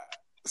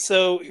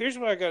 So here's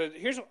what I got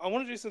to. I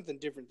want to do something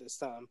different this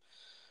time.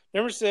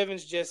 Number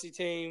 7's Jesse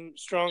team,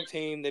 strong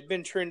team. They've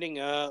been trending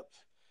up.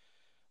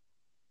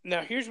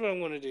 Now here's what I'm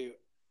going to do.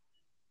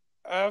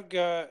 I've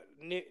got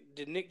Nick.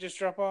 Did Nick just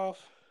drop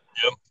off?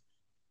 Yep.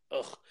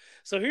 Ugh.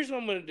 So here's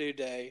what I'm going to do,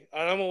 Day.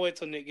 I'm going to wait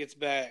till Nick gets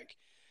back.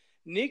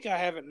 Nick, I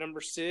have at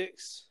number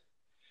 6,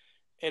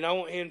 and I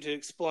want him to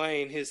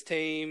explain his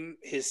team,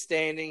 his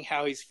standing,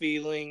 how he's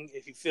feeling,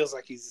 if he feels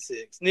like he's a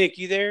 6. Nick,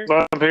 you there?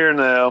 I'm here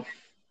now.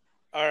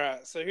 All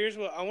right. So here's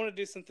what I want to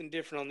do something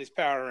different on these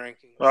power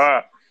rankings. All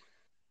right.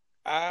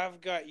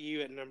 I've got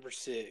you at number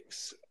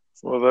 6.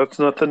 Well, that's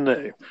nothing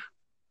new.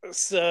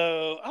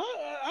 So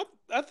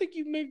I think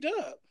you've moved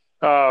up.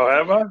 Oh,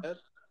 have I?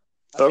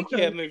 I think you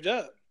have moved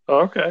up.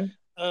 Okay.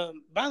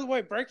 By the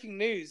way, breaking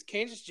news: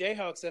 Kansas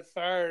Jayhawks have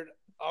fired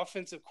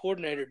offensive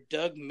coordinator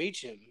Doug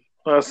Meacham.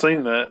 I've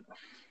seen that.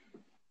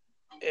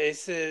 It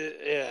said,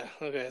 "Yeah,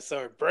 okay,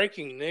 sorry."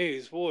 Breaking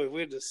news, boy,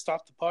 we had to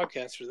stop the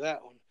podcast for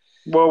that one.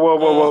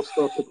 Whoa!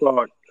 Stop the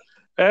clock.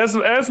 As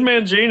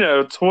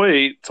Mangino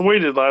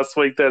tweeted last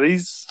week that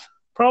he's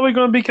probably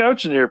going to be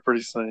coaching here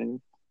pretty soon.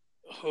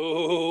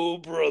 Oh,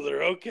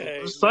 brother. Okay.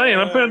 I'm just saying,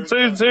 I'm putting two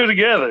and two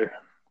together.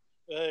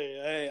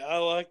 Hey, I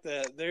like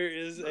that. There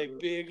is a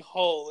big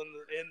hole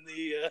in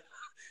the.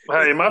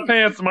 Hey, my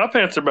pants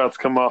are about to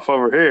come off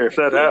over here. If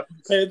that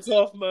happens, pants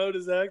off mode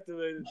is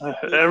activated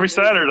every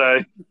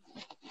Saturday.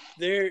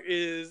 There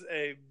is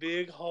a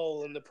big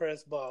hole in the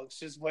press box,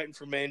 just waiting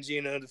for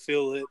Mangino to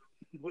fill it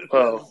with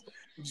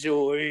his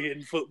joy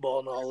and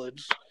football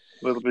knowledge.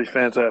 It'll be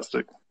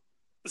fantastic.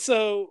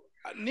 So,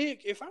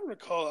 Nick, if I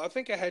recall, I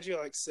think I had you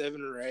like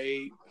 7 or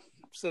 8,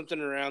 something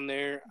around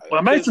there. Well,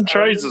 I made some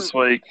trades this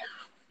week.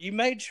 You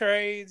made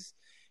trades.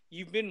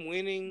 You've been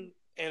winning,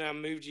 and I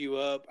moved you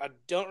up. I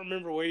don't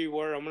remember where you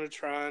were. I'm going to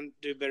try and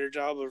do a better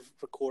job of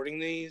recording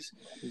these.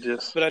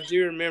 Yes. But I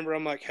do remember.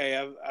 I'm like, hey,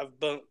 I've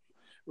bumped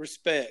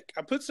respect.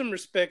 I put some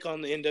respect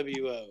on the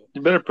NWO.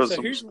 You better put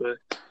some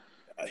respect.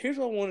 Here's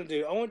what I want to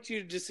do. I want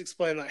you to just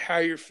explain like how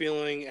you're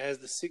feeling as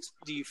the sixth.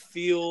 Do you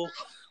feel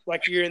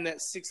like you're in that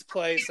 6th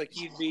place, like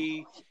you'd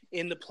be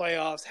in the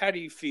playoffs? How do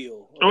you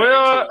feel?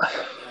 Well,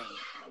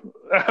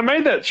 I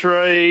made that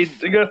trade.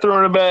 I got the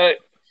running back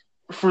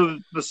for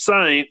the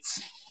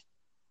Saints.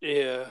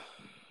 Yeah.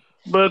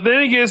 But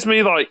then he gives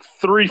me like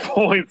 3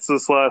 points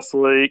this last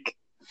week.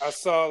 I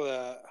saw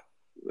that.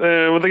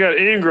 And when they got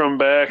Ingram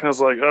back, and I was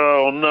like,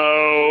 oh,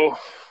 no.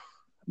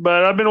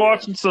 But I've been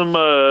watching some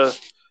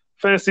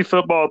fantasy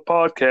football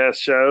podcast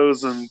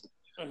shows, and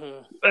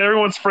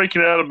everyone's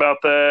freaking out about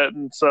that.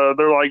 And so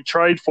they're like,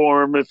 trade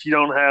for him if you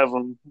don't have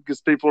him,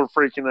 because people are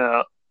freaking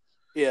out.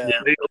 Yeah.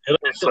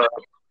 So,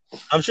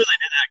 I'm sure they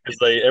did that because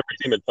every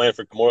team had planned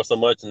for Kamara so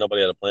much, and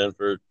nobody had a plan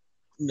for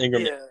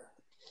Ingram.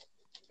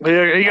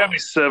 Yeah, he got me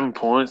 7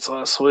 points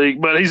last week,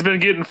 but he's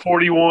been getting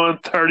 41,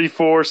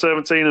 34,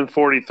 17, and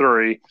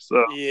 43.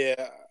 So I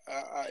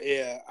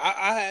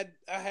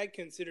had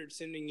considered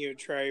sending you a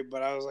trade,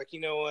 but I was like, you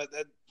know what,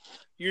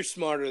 you're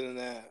smarter than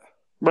that.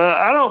 But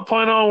I don't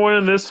plan on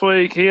winning this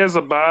week. He has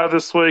a bye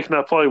this week, and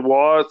I play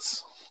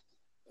Watts,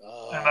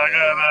 and I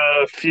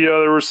got a few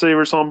other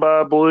receivers on bye,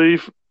 I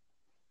believe.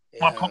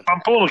 Yeah. I'm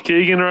pulling a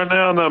Keegan right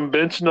now, and I'm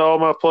benching all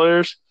my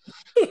players.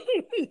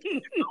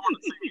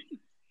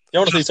 You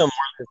want to see something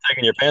more than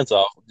taking your pants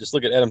off? Just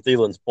look at Adam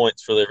Thielen's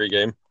points for every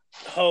game.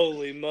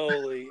 Holy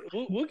moly!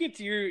 We'll get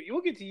to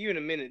you in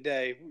a minute,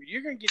 Dave.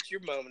 You're gonna get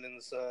your moment in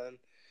the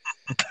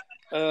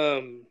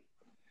sun.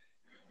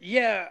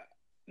 Yeah,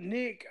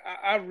 Nick,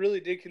 I really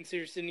did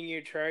consider sending you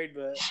a trade,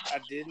 but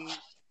I didn't,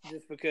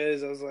 just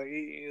because I was like,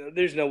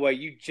 there's no way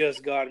you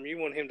just got him. You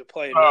want him to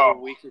play another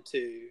week or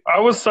two. I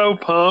was so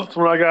pumped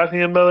when I got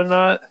him the other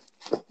night.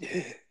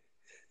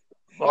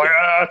 Like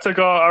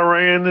I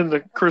ran in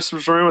the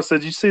Christmas room. I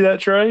said, "You see that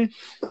trade?"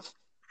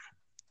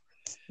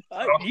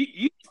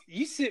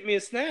 You sent me a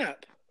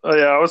snap. Oh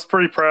yeah, I was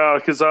pretty proud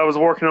because I was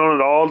working on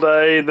it all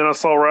day. And then I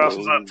saw Rouse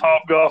was at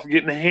Top Golf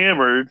getting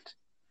hammered,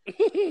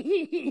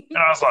 and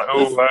I was like,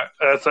 "Oh,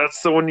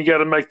 that's the one you got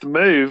to make the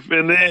move."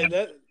 And then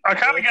I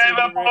kind of gave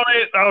up on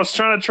it. I was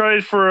trying to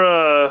trade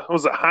for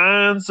was it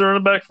Hines, the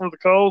running back for the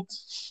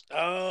Colts?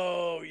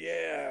 Oh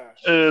yeah.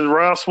 And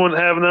Rouse wouldn't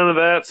have none of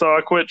that, so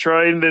I quit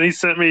trading. Then he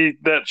sent me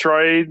that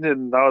trade,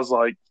 and I was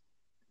like,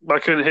 I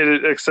couldn't hit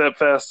it except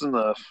fast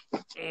enough.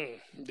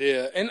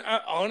 Yeah, and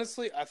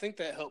honestly, I think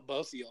that helped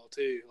both of y'all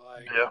too.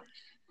 Yeah.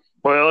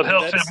 Well, it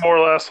helped him more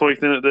last week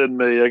than it did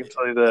me. I can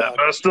tell you that.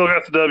 But I still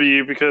got the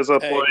W because I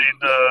played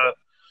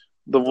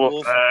the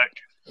Wolfpack.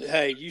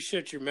 Hey, you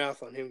shut your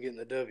mouth on him getting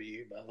the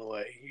W. By the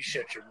way, you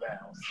shut your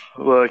mouth.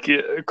 Look,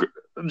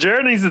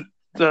 Jared needs to.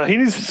 He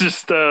needs to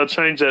just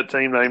change that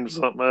team name to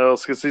something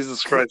else because he's a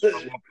disgrace for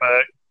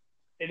Wolfpack.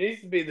 It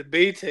needs to be the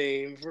B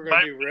team if we're going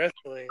to do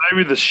wrestling.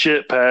 Maybe the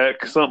shit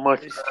pack, something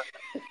like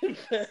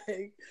that.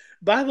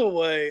 By the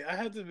way, I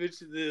have to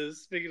mention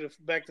this, speaking of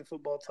back to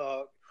football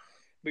talk,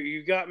 but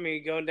you got me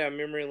going down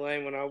memory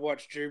lane when I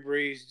watched Drew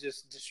Brees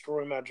just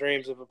destroy my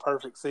dreams of a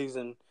perfect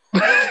season.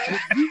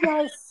 Did you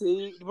guys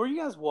were you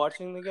guys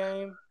watching the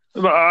game?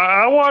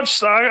 I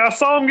watched. I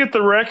saw him get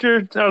the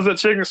record. I was at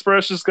Chicken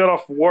Express, just got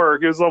off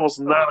work. It was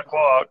almost 9:00.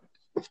 God.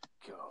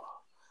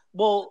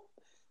 Well,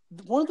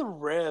 one of the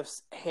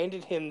refs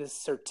handed him this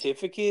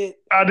certificate.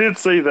 I did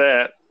see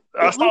that.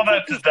 I saw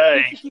that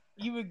today.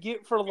 You would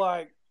get for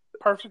like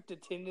perfect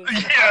attendance.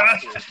 Yeah,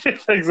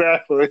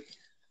 exactly.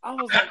 I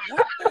was like,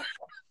 what?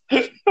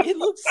 It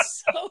looks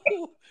so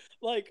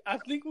like. I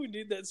think we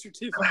need that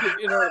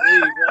certificate in our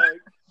league. Like.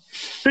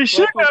 He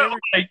should have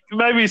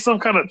maybe some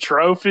kind of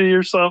trophy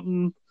or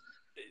something.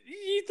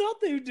 You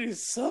thought they would do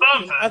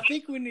something. I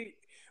think we need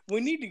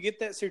to get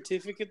that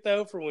certificate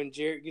though for when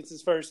Jarrett gets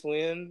his first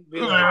win.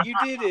 Be like, you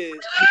did it.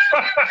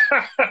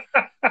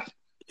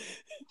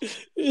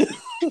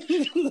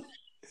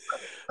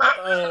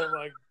 Oh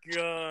my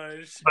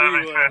gosh!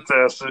 That'd be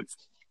fantastic.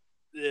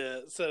 Yeah.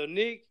 So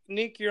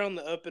Nick, you're on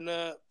the up and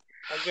up.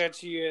 I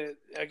got you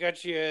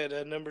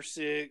at number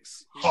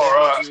 6. All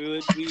right. You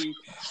would be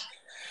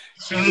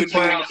in the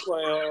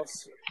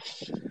playoffs.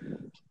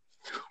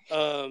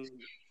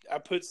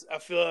 I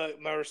feel like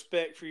my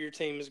respect for your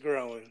team is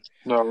growing.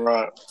 All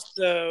right.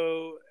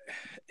 So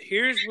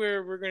here's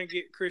where we're going to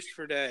get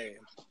Christopher Day.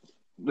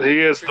 He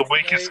has the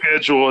weakest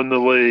schedule in the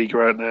league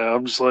right now.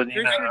 I'm just letting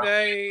you know. Christopher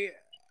Day,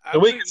 I The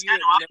put weakest you at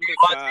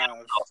schedule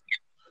number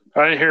 5.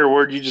 I didn't hear a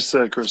word you just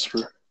said,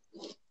 Christopher.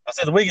 I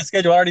said the weakest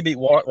schedule already beat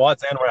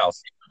Watts and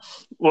Rouse.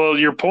 Well,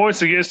 your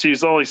points against you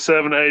is only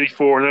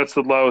 784, and that's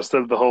the lowest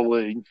of the whole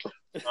league.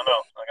 I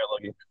know. I got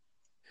lucky.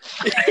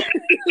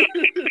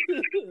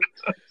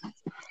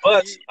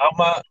 But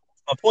my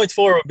points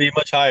for would be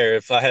much higher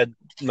if I had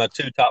my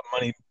two top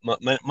money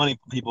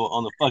people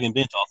on the fucking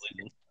bench all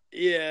season.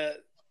 Yeah.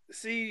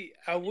 See,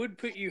 I would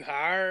put you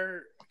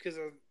higher because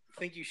I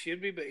think you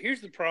should be, but here's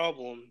the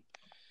problem.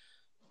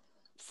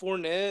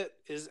 Fournette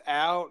is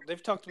out.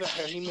 They've talked about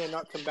how he may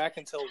not come back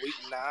until week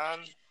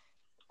 9.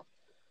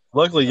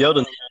 Luckily,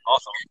 Yeldon's done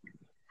awesome.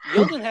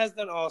 Yeldon has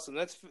done awesome.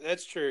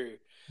 That's true.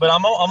 But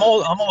I'm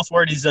almost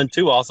worried he's done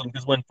too awesome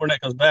because when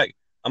Fournette comes back,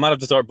 I might have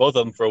to start both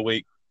of them for a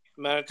week.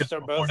 Might have to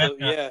start both of them,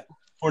 yeah.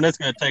 Fournette's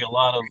going to take a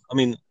lot of –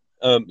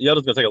 Yeldon's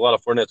going to take a lot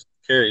of Fournette's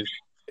carries.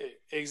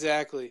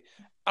 Exactly.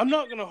 I'm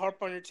not going to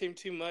harp on your team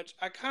too much.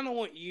 I kind of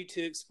want you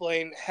to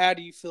explain how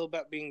do you feel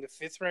about being the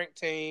 5th-ranked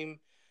team.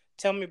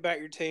 Tell me about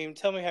your team.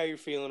 Tell me how you're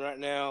feeling right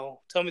now.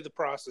 Tell me the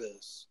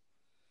process.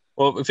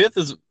 Well, fifth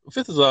is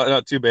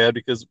not too bad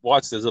because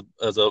Watts is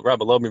right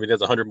below me, but he has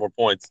 100 more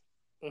points.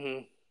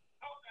 Mm-hmm.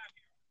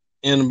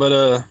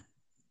 But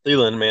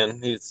Thielen,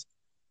 man, he's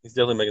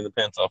definitely making the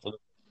pants off of it.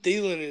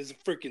 Thielen is a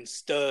freaking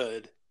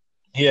stud.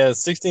 He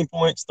has 16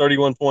 points,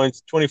 31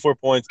 points, 24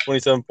 points,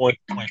 27 points,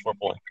 24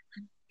 points.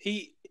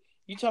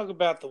 You talk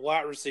about the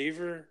wide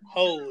receiver.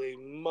 Holy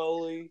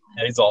moly!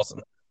 Yeah, he's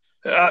awesome.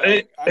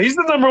 He's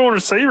the number 1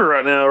 receiver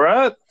right now,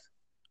 right?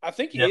 I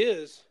think he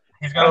is.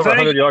 He's got over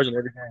 100 yards in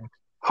every game.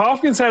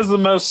 Hopkins has the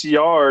most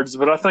yards,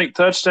 but I think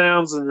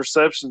touchdowns and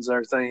receptions and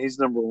everything, he's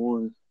number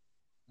 1.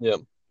 Yep.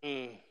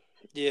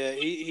 Yeah,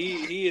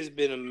 he has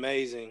been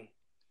amazing.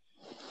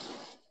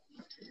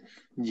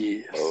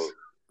 Yes.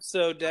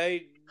 So,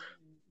 Dave,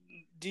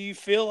 do you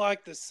feel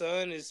like the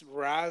sun is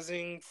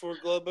rising for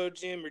Globo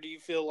Gym, or do you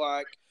feel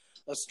like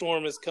a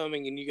storm is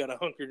coming and you got to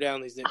hunker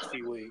down these next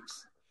few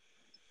weeks?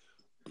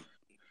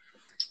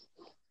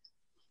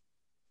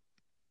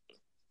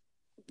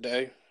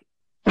 Dave?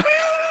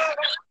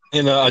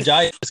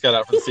 Ajayi just got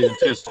out for the season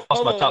too. So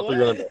lost my top 3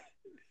 running back.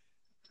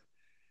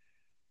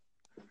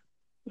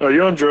 Are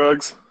you on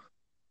drugs?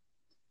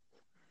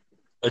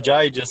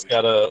 Ajayi just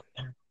got a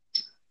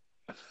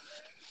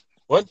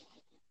what?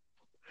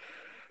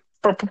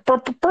 All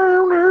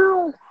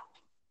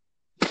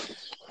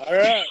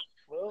right.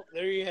 Well,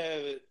 there you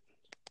have it.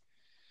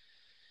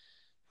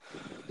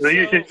 Did he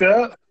get kicked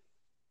out?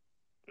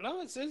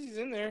 No, it says he's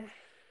in there.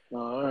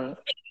 All right.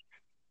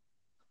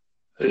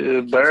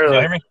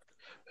 Barely.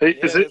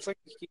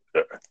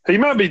 He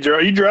might be.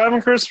 Are you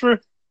driving, Christopher?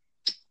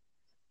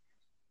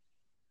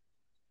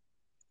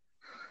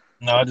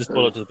 No, I just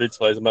pulled up to the pizza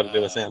place. I'm about to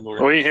do a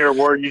sandwich. We didn't hear a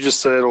word you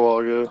just said a while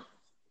ago.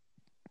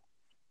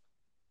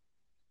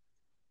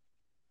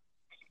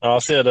 I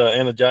said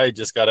Ajayi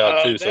just got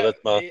out too, so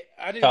that's my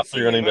top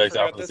 3 running backs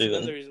out for the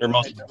season. Or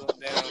most of them.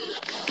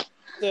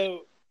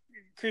 So,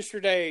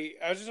 Christopher Day,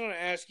 I just want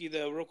to ask you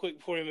though, real quick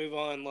before we move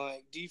on,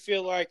 do you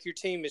feel like your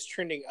team is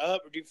trending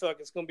up, or do you feel like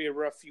it's going to be a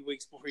rough few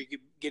weeks before you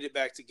get it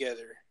back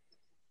together?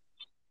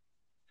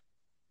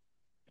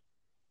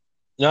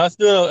 No, it's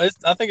doing.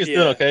 I think it's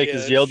doing okay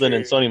because Yeldon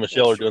and Sonny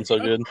Michel are doing so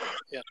good.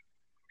 Yeah.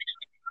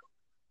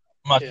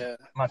 My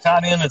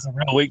tight end is a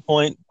real weak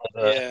point.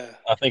 But,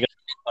 I think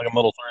I can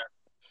muddle through.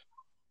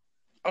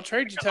 I'll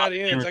trade you tight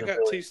ends. I got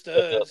 2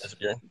 studs.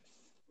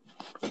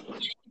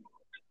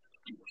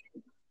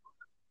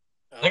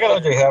 I got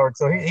O.J. Howard,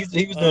 so he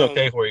was doing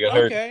okay before he got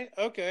hurt.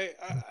 Okay.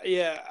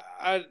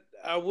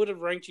 I would have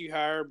ranked you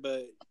higher,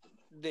 but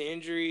the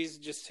injuries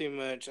just too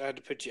much. I had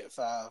to put you at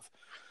 5.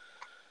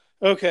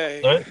 Okay,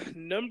 right.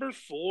 Number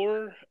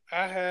 4,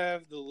 I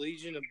have the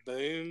Legion of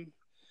Boom.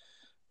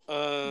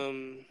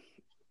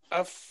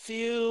 I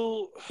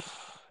feel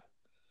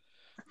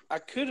I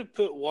could have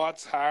put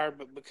Watts higher,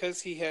 but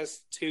because he has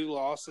 2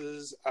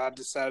 losses, I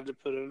decided to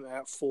put him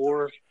at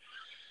 4.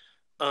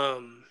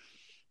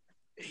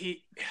 He's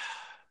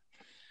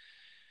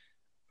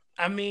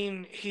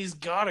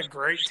got a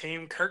great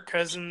team. Kirk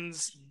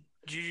Cousins,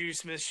 Juju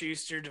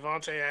Smith-Schuster,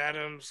 Devontae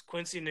Adams,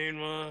 Quincy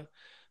Enunwa,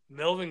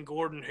 Melvin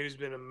Gordon, who's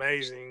been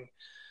amazing,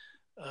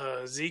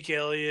 Zeke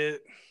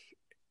Elliott,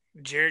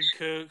 Jared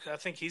Cook. I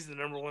think he's the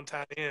number 1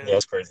 tight end. Yeah,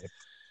 that's crazy.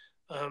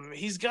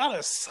 He's got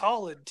a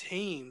solid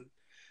team.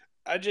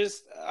 I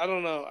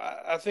don't know.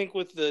 I think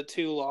with the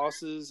 2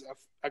 losses,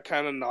 I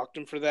kind of knocked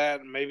him for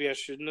that. Maybe I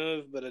shouldn't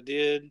have, but I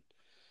did.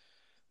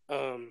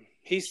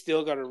 He's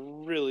still got a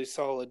really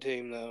solid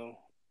team, though.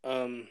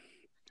 In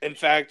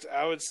fact,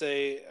 I would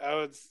say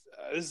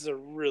this is a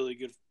really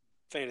good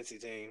fantasy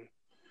team.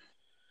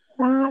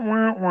 Do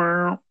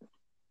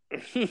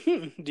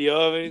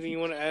y'all have anything you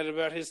want to add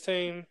about his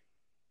team?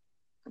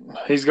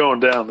 He's going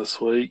down this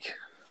week.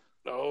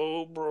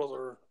 Oh,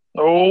 brother.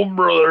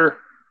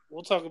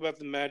 We'll talk about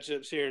the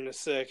matchups here in a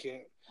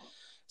second.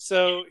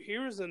 So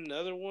here's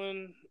another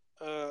one,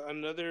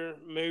 another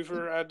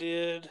mover I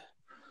did.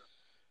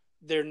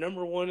 they're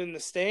number 1 in the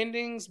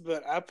standings,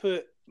 but I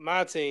put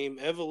my team,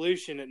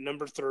 Evolution, at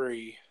number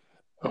 3.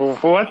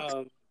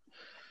 What?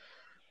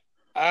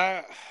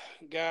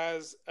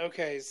 Guys,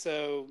 okay,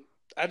 so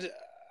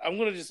I'm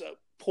going to just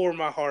pour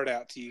my heart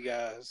out to you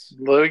guys.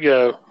 Let it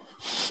go.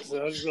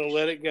 So I'm just going to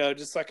let it go,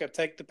 just like I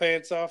take the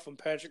pants off when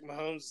Patrick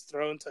Mahomes is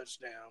throwing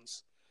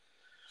touchdowns.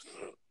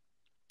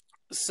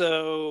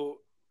 So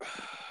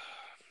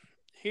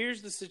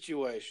here's the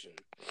situation.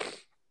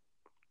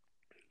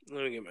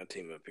 Let me get my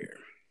team up here.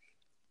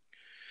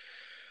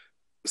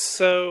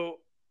 So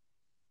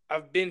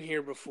I've been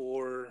here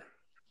before.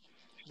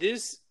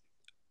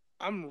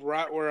 I'm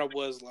right where I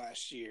was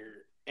last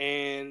year.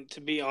 And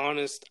to be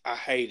honest, I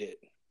hate it.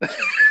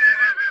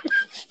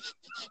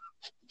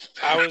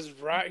 I was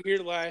right here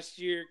last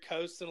year,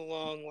 coasting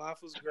along.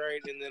 Life was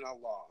great, and then I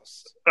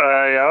lost.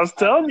 I was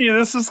telling you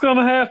this is going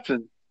to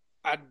happen.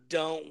 I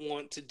don't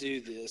want to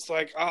do this.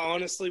 Like, I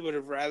honestly would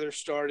have rather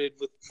started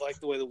with like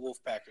the way the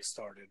Wolfpack has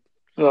started.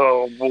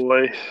 Oh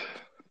boy!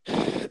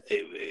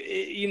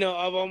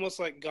 I've almost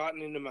like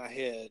gotten into my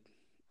head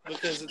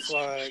because it's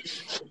like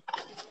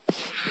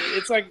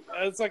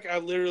I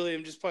literally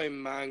am just playing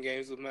mind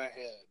games with my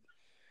head.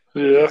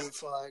 Yeah. Because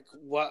it's like,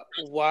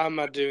 why am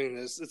I doing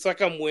this? It's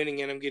like I'm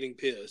winning and I'm getting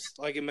pissed.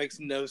 Like, it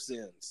makes no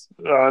sense.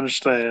 I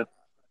understand.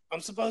 I'm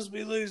supposed to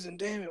be losing.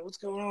 Damn it, what's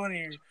going on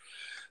here?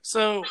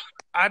 So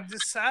I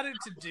decided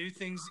to do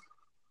things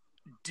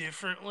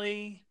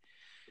differently.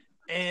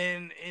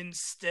 And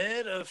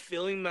instead of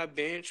filling my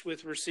bench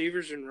with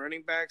receivers and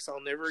running backs I'll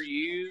never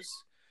use,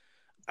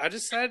 I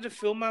decided to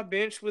fill my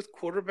bench with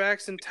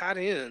quarterbacks and tight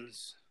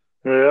ends.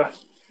 Yeah.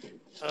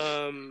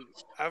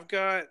 I've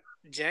got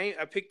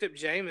I picked up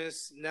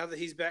Jameis now that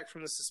he's back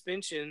from the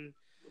suspension,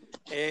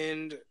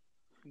 and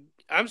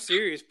I'm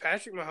serious.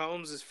 Patrick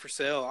Mahomes is for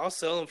sale. I'll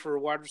sell him for a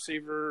wide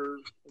receiver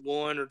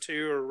 1 or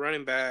 2 or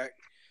running back.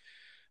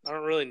 I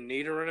don't really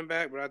need a running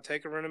back, but I'd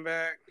take a running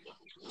back.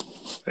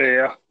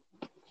 Yeah.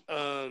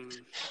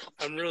 Honestly,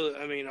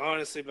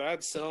 but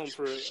I'd sell him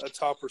for a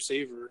top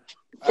receiver.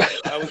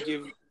 I would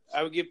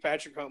give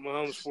Patrick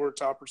Mahomes for a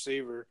top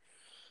receiver.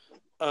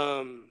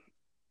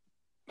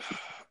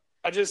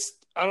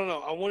 I don't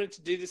know. I wanted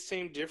to do this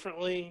team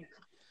differently.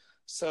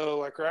 So,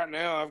 like right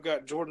now, I've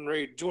got Jordan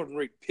Reed. Jordan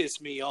Reed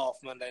pissed me off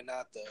Monday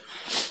night,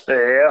 though.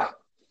 Yeah.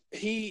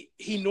 He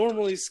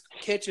normally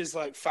catches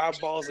like 5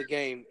 balls a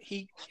game.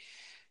 He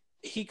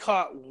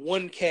caught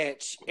 1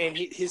 catch, and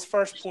his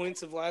first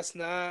points of last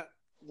night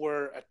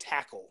were a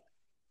tackle.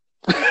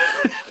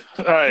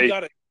 Hey, he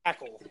got a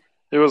tackle.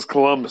 It was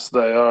Columbus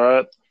Day, all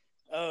right?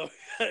 Oh,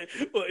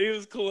 well, it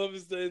was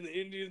Columbus Day and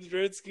the Indians,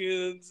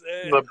 Redskins,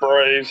 and the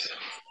Braves.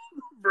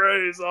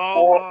 Braves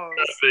all lost.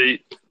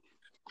 Feet.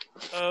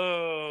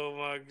 Oh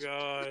my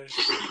gosh.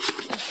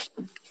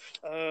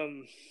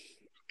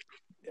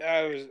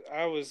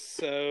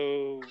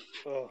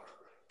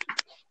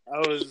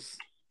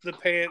 The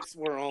pants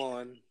were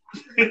on.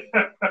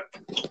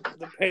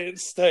 The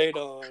pants stayed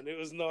on. It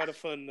was not a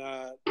fun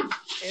night.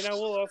 And I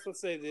will also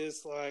say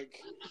this,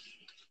 like,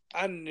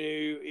 I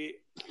knew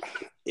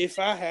if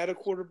I had a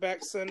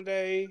quarterback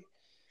Sunday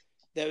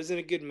that was in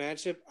a good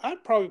matchup,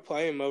 I'd probably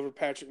play him over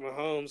Patrick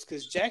Mahomes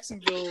because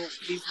Jacksonville,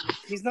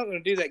 he's not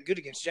going to do that good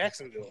against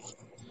Jacksonville.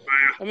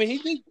 I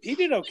mean, he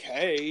did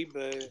okay,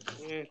 but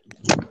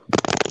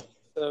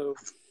so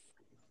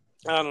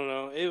I don't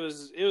know. It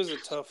was a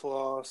tough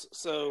loss.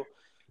 So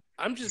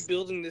I'm just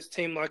building this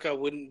team like I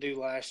wouldn't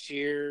do last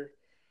year.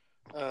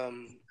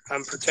 I'm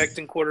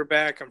protecting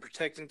quarterback. I'm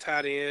protecting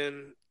tight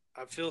end.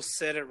 I feel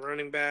set at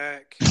running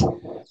back.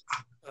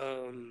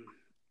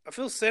 I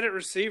feel set at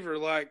receiver.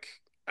 Like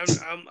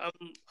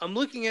I'm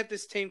looking at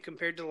this team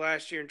compared to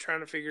last year and trying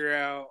to figure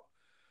out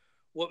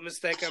what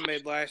mistake I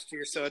made last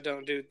year so I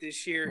don't do it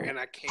this year, and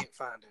I can't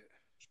find it.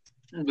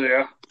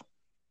 Yeah.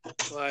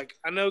 Like,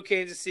 I know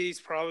Kansas City's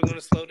probably going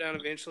to slow down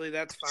eventually.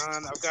 That's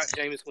fine. I've got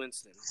Jameis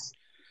Winston.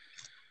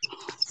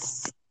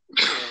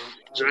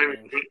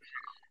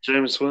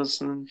 Jameis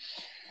Winston.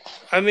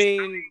 I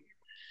mean,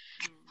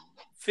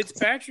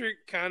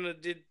 Fitzpatrick kind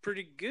of did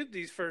pretty good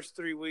these first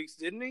 3 weeks,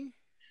 didn't he?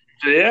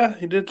 Yeah,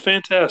 he did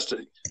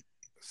fantastic.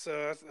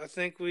 So I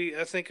think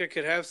I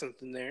could have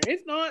something there.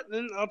 If not,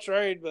 then I'll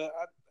trade. But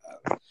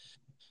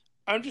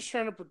I'm just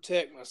trying to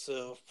protect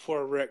myself before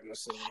I wreck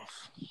myself.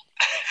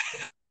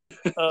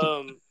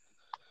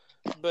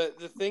 But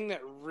the thing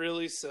that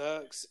really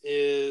sucks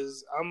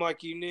is I'm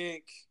like you,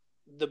 Nick.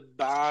 The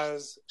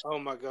buys. Oh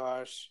my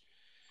gosh!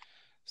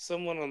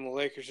 Someone on the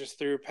Lakers just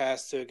threw a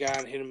pass to a guy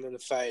and hit him in the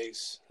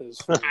face. It was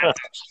funny.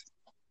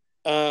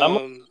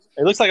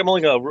 It looks like I'm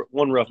only got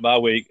one rough bye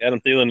week. Adam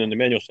Thielen and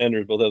Emmanuel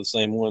Sanders both have the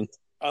same one.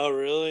 Oh,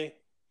 really?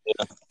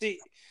 Yeah.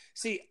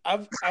 See,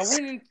 I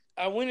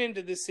went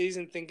into this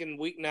season thinking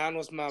week 9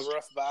 was my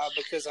rough bye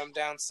because I'm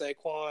down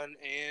Saquon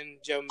and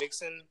Joe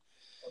Mixon,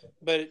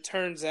 but it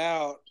turns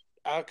out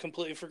I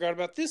completely forgot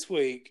about this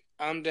week.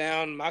 I'm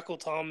down Michael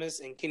Thomas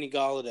and Kenny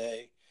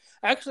Golladay.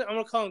 Actually, I'm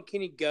gonna call him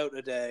Kenny Goat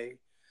a day.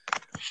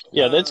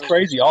 Yeah, that's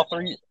crazy. All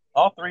three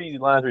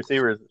Lions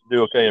receivers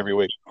do okay every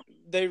week.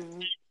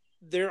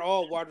 they're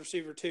all wide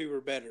receiver 2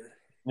 or better.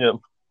 Yep.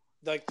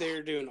 Like,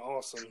 they're doing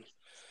awesome.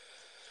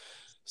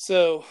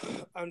 So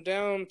I'm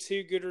down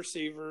 2 good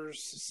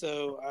receivers.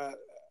 So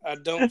I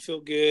don't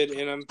feel good,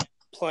 and I'm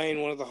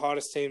playing one of the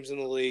hottest teams in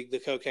the league, the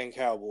Cocaine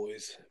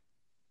Cowboys.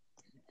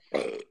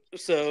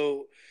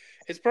 So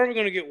it's probably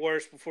going to get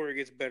worse before it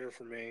gets better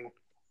for me.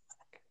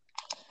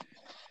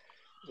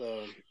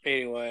 So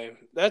anyway,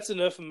 that's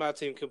enough of my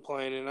team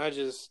complaining. I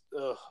just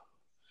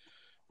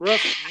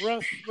rough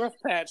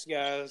patch,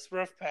 guys.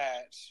 Rough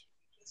patch.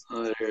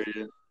 I hear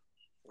you.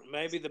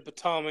 Maybe the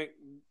Potomac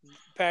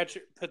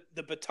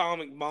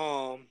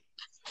Mom,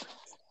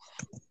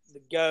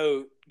 the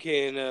GOAT,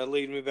 can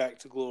lead me back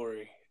to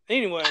glory.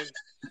 Anyway,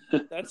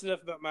 that's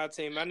enough about my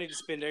team. I need to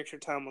spend extra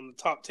time on the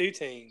top 2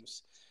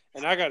 teams.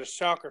 And I got a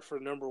shocker for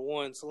number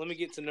 1. So let me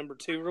get to number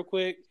 2 real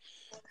quick.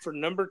 For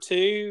number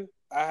 2,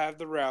 I have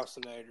the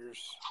Rousinators.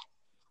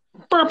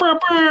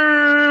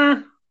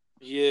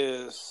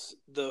 Yes.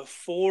 The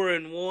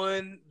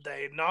 4-1.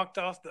 They knocked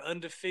off the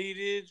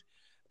undefeated.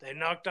 They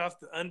knocked off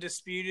the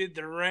undisputed,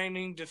 the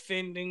reigning,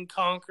 defending,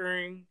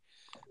 conquering.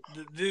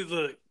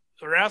 The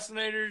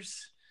Rousinators,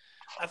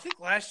 I think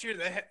last year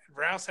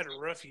Rouse had a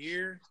rough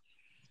year.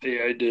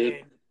 Yeah, he did.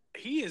 And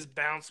he has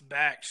bounced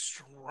back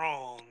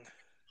strong.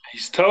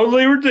 He's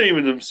totally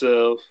redeeming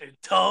himself.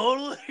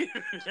 Totally.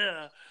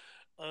 Yeah.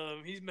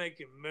 He's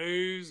making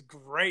moves,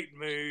 great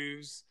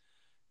moves.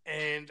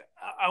 And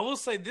I will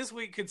say this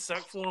week could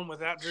suck for him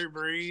without Drew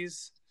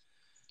Brees.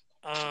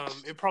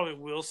 It probably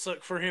will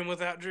suck for him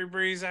without Drew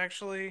Brees,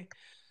 actually.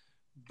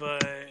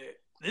 But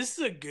this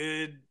is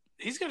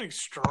he's got a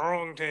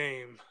strong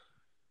team.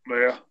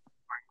 Yeah.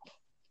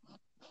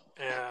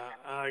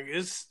 Yeah,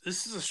 this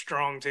is a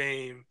strong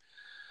team.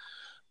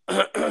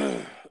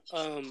 I'm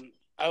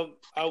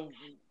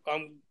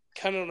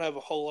kind of don't have a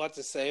whole lot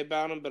to say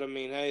about them, but I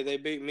mean, hey, they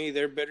beat me.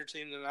 They're a better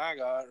team than I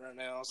got right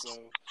now, so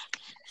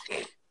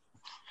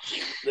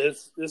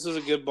this is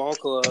a good ball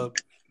club.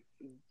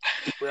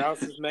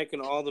 Rouse is making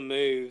all the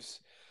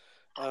moves.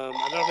 I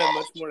don't have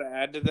much more to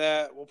add to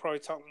that. We'll probably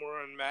talk more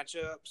on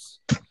matchups.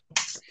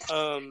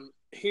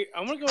 Here,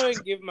 I'm going to go ahead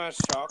and give my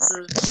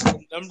shocker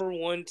the number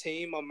 1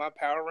 team on my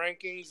power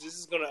rankings. This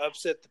is going to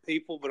upset the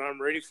people, but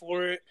I'm ready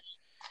for it.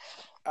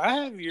 I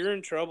have You're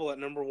in Trouble at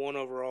number 1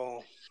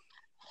 overall.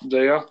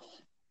 Yeah.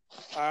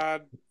 I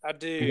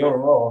do.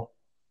 Overall.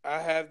 I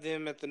have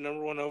them at the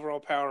number 1 overall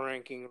power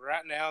ranking.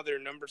 Right now, they're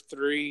number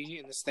 3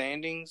 in the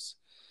standings.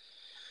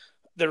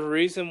 The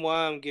reason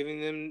why I'm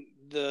giving them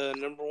the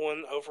number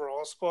 1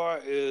 overall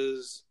spot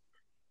is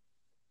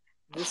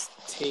this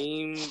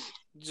team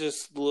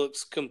just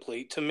looks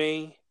complete to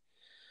me.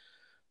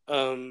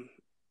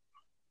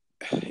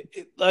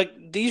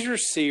 Like these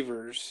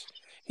receivers,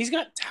 he's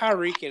got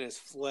Tyreek in his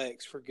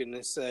flex, for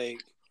goodness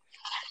sake.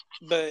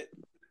 But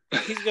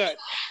he's got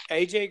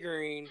AJ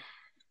Green,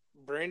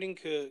 Brandon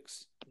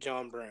Cooks,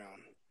 John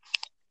Brown.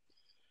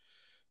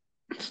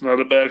 It's not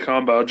a bad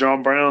combo.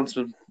 John Brown's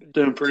been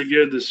doing pretty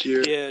good this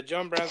year. Yeah,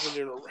 John Brown's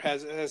been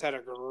has had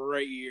a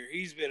great year.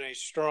 He's been a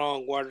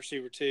strong wide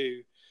receiver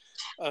too.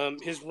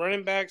 His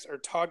running backs are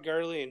Todd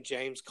Gurley and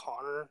James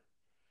Conner.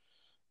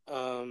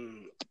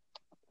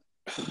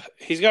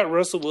 He's got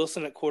Russell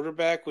Wilson at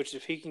quarterback, which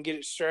if he can get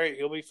it straight,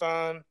 he'll be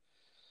fine.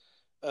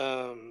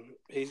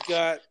 He's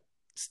got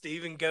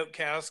Steven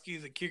Gostkowski,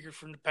 the kicker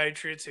from the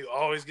Patriots, who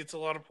always gets a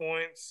lot of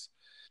points.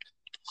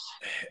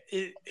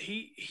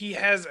 He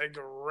has a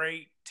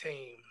great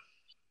team.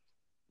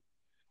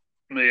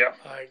 Yeah.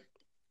 Like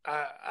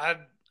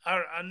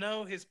I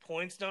know his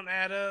points don't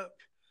add up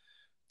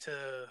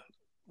to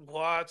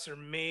Watts or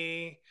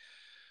me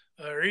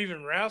or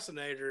even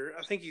Rousinator.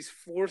 I think he's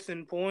 4th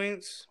in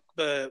points,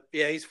 but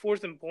yeah, he's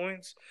 4th in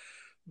points.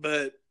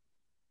 But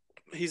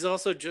he's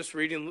also just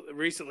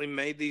recently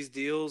made these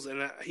deals,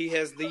 and he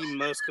has the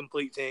most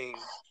complete team.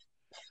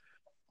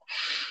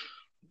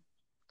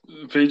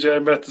 PJ,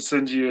 I'm about to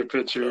send you a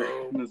picture.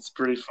 It's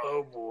pretty fun.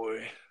 Oh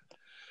boy,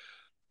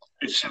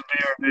 it should be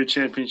our new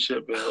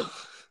championship belt.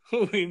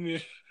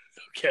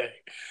 Okay.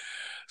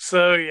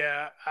 So,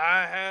 yeah,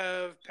 I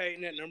have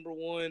Peyton at number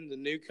 1, the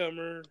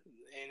newcomer,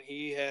 and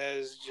he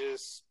has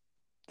just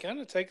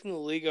kind of taken the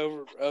league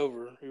over.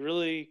 He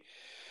really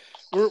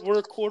 – we're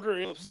a quarter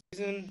in the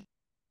season.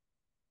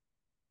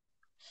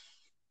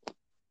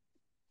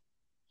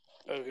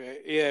 Okay.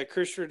 Yeah,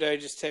 Christopher Day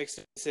just texted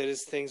and said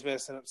his thing's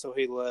messing up, so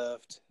he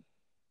left.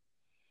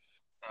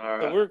 All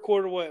right. But we're a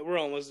quarter way – we're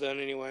almost done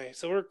anyway.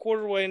 So, we're a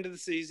quarter way into the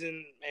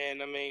season,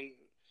 and, I mean,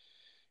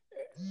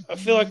 I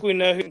feel like we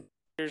know who –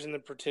 and the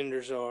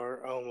pretenders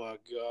are. Oh my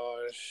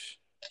gosh.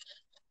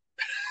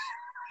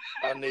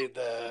 I need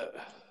that.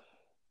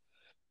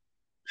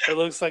 It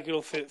looks like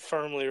it'll fit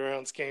firmly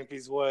around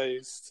Scampy's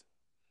waist.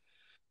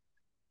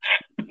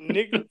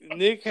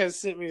 Nick has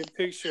sent me a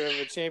picture of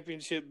a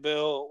championship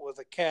belt with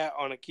a cat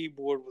on a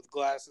keyboard with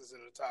glasses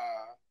and a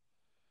tie.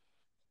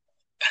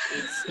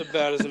 It's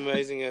about as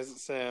amazing as it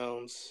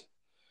sounds.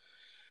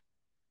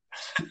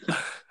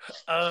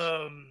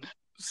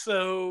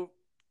 So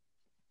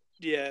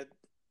yeah.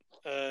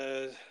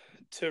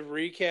 to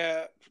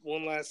recap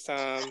one last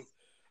time,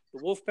 the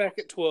Wolfpack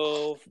at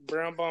 12,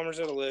 Brown Bombers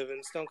at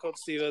 11, Stone Cold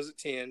Steve O's at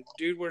 10,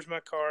 Dude Where's My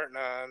Car at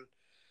 9,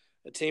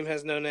 A Team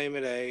Has No Name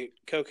at 8,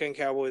 Cocaine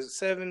Cowboys at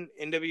 7,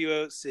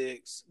 NWO at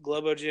 6,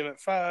 Globo Gym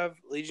at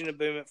 5, Legion of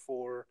Boom at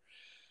 4,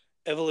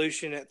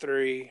 Evolution at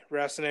 3,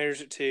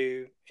 Raucinators at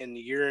 2, and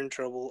You're in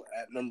Trouble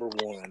at number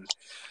 1.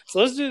 So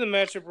let's do the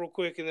matchup real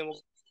quick, and then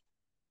we'll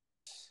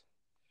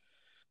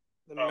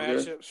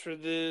matchups for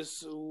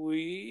this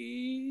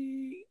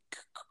week.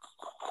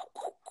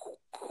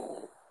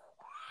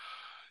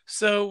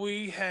 So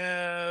we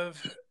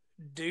have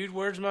Dude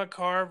Where's My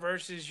Car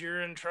versus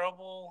You're in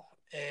Trouble.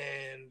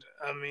 And,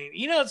 I mean,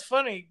 it's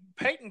funny.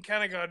 Peyton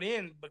kind of got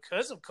in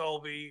because of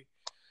Colby.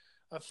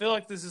 I feel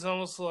like this is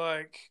almost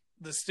like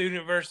the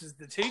student versus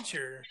the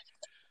teacher.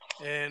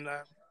 And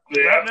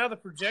right now the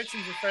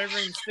projections are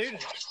favoring the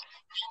student.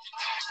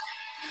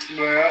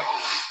 Yeah.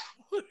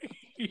 What are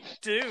you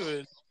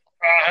doing?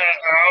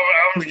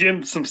 I was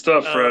getting some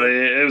stuff ready.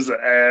 It was an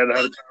ad.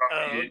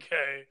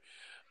 Okay.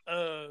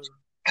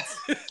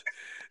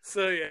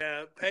 So,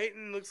 yeah,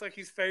 Peyton looks like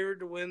he's favored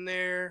to win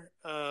there.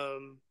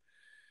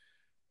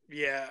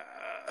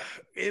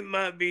 It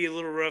might be a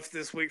little rough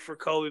this week for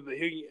Colby, but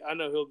I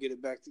know he'll get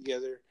it back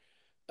together.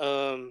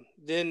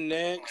 Then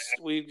next,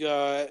 we've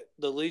got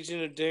the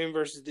Legion of Doom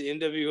versus the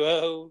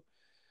NWO.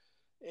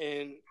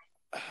 And,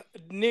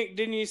 Nick,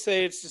 didn't you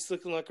say it's just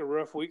looking like a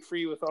rough week for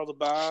you with all the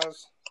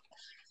buys?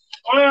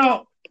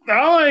 Well, I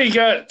only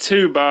got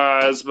 2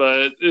 buys,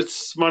 but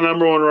it's my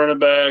number 1 running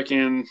back,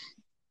 and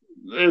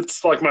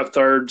it's like my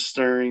 3rd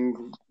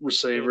string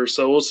receiver,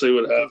 so we'll see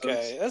what happens.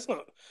 Okay, that's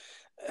not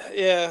 –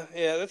 yeah,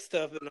 that's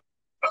tough. I think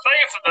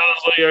it's another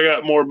league I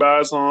got more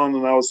buys on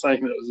than I was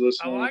thinking it was this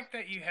one. I like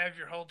that you have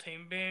your whole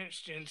team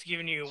benched, and it's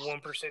giving you a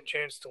 1%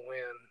 chance to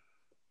win.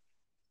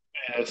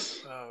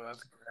 Yes. Oh,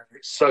 that's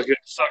great. Suck it,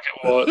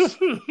 Watts.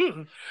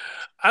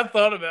 I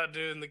thought about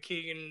doing the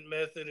Keegan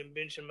method and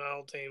benching my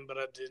whole team, but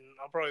I didn't.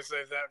 I'll probably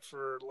save that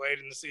for late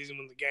in the season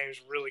when the games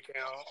really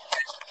count.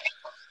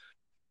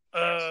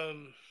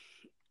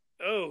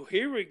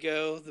 Here we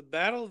go. The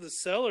Battle of the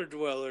Cellar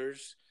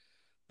Dwellers.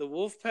 The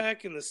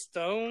Wolfpack and the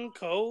Stone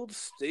Cold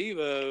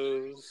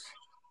Steve-O's.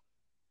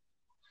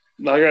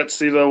 I got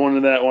Steve-O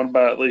winning that one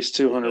by at least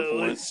 200 points. At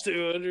least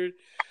 200.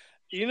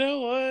 You know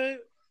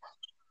what?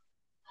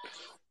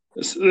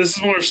 This is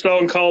where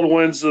Stone Cold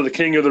wins the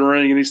King of the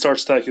Ring and he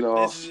starts taking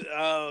off.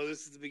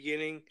 This is the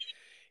beginning.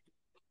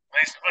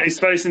 He's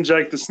facing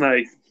Jake the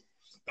Snake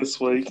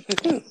this week.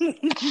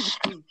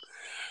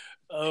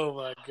 Oh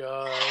my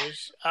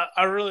gosh.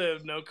 I really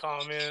have no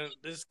comment.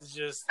 This is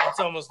it's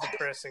almost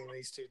depressing,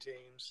 these two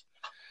teams.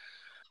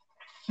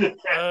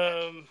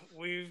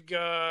 We've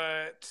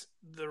got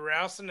the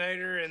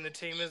Raucinator and the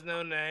Team Has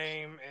No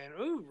Name. And,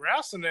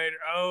 Raucinator.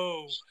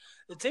 Oh,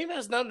 the Team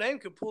Has No Name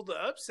could pull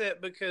the upset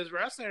because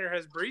Raucinator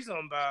has Breeze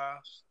on by.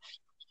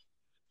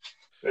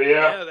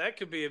 Yeah, that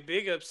could be a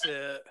big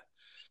upset.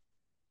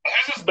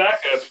 Who's his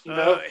backup?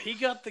 He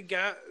got the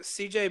guy,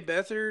 CJ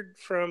Beathard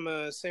from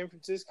San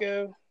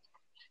Francisco.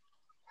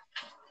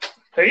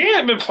 He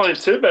ain't been playing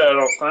too bad, I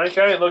don't think.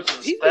 I ain't looked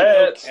at his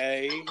stats.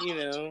 Okay,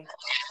 But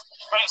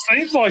it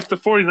seems like the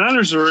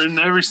 49ers are in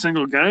every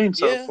single game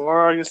so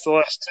far, I guess the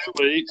last 2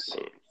 weeks.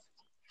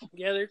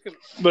 Yeah, they're good.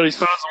 But he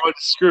finds a way to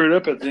screw it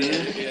up at the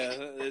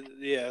end.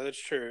 Yeah,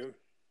 that's true.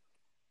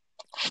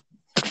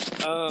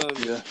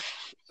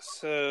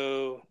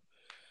 So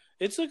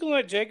it's looking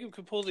like Jacob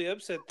could pull the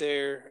upset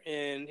there,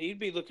 and he'd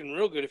be looking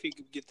real good if he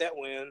could get that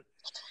win.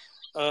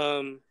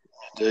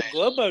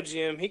 Globo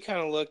Jim, he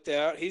kind of looked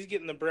out. He's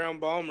getting the Brown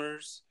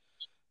Bombers.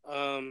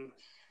 Let's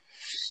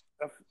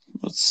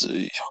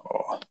see.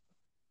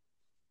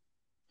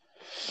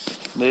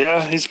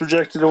 Yeah, he's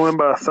projected to win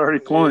by 30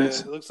 points.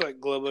 It looks like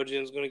Globo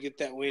Jim's going to get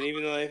that win.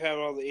 Even though they've had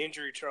all the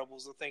injury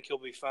troubles, I think he'll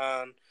be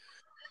fine.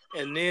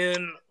 And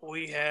then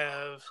we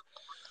have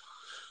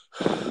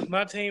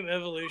my team,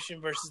 Evolution,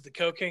 versus the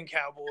Cocaine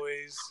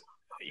Cowboys.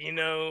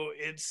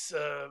 It's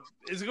going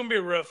to be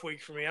a rough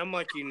week for me. I'm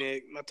like you,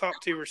 Nick. My top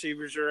 2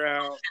 receivers are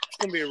out. It's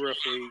going to be a rough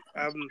week.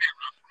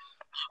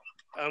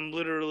 I'm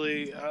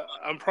literally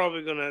I'm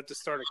probably going to have to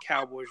start a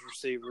Cowboys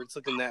receiver. It's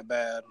looking that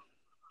bad.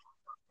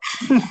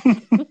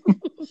 Well,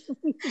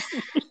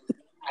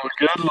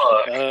 good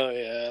luck. Oh,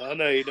 yeah. I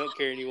know you don't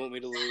care and you want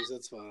me to lose.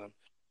 That's fine. You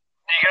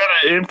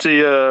got an empty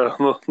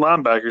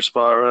linebacker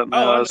spot right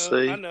now,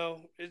 I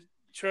know.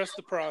 Trust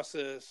the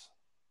process.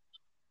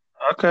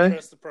 Okay.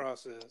 Trust the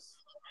process.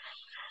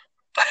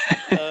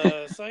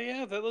 So,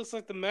 yeah, that looks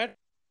like the match.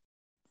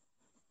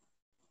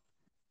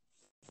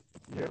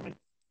 You hear me?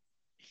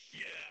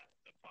 Yeah,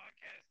 the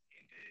podcast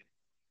ended.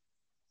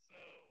 So, I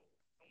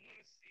want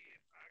to see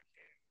if I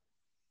can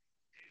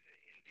do the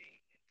ending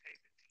and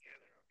tape it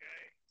together,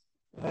 okay?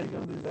 How you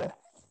going to do that? I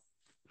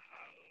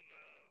don't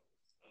know.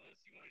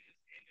 Unless you want to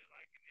just end it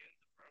like it ends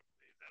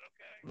abruptly. Is that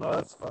okay? No,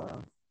 that's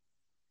fine.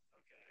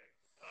 Okay.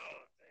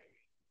 Oh, dang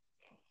it.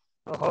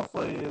 Well,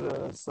 hopefully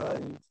it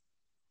saves.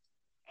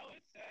 Oh,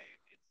 it's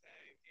saved. It's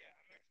saved. Yeah,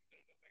 I'm actually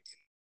going to go back in.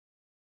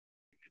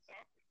 It's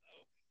awkward,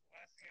 though. The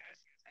last thing I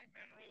asked you is, hey,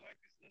 man, I really like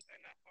this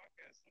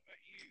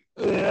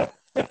Yeah.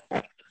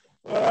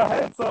 Well, I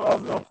had some I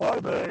was going to play,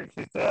 but I got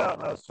kicked out,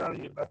 and I was trying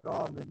to get back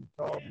on, and you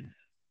called me.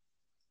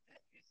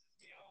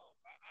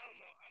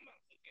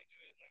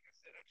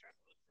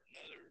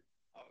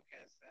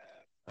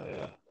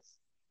 Yeah.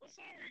 What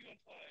song are you going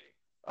to play?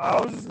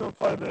 I was just going to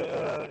play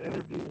the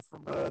interview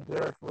from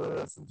Derek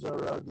Lewis and Joe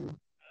Rogan.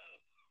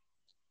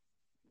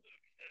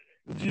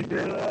 Did you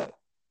hear that?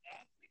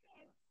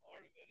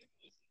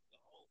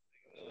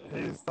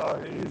 He's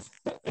talking.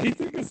 He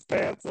took his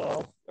pants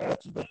off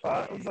after the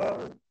fight was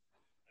over.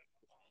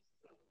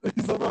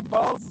 He's like, my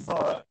balls is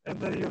hot. And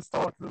then he was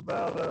talking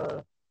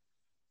about,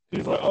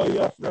 he's like, oh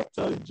yeah, I forgot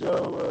to tell you,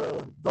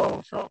 Joe,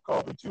 Donald Trump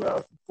called me 2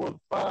 hours before the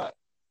fight.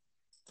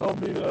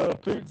 Told me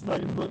Putin's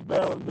making him look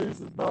bad on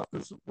news and knock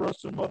this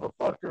Russian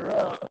motherfucker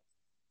out.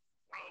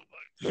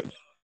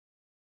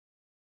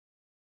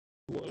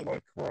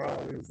 Like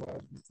crying, he was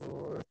laughing so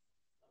hard.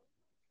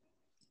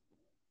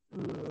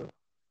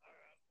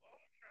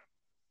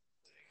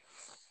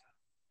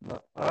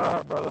 All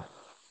right, brother.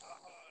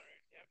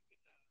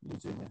 You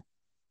too, man.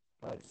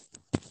 Thanks.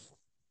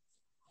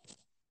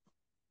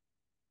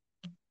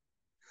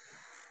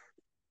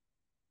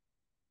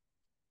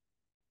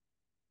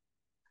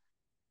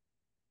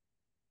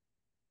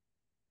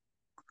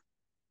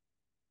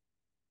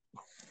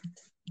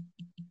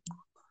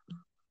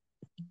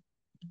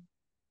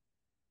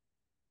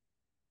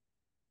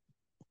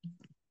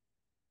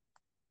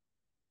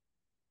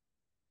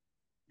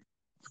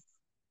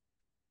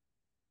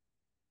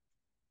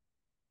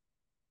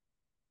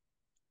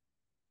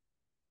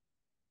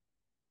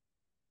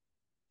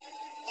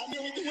 I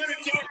mean, with the winner,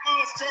 Derek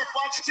Lewis, Derek,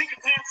 why don't you take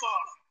your pants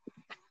off?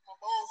 My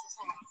balls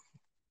are hot.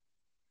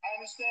 I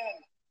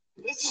understand.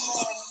 Listen,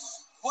 man,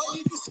 what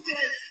you just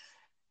did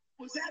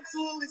was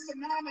absolutely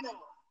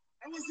phenomenal.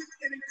 That was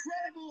an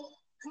incredible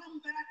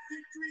comeback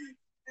victory,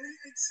 and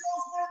it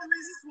shows one of the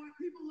reasons why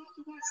people love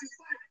to watch you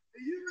fight.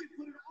 That you can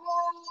put it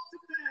all to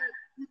bed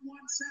with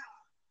one shot.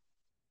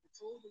 I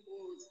told the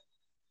boys,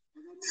 I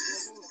got no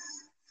more.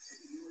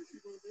 You know,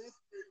 keep on there.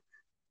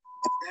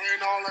 I ain't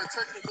all that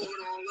technical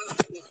and all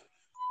that, but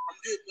I'm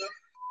good, man.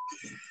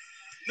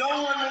 No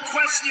one will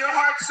question your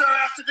heart, sir,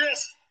 after this.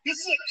 This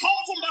is a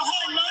come from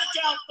behind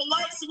knockout, the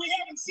likes that we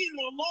haven't seen in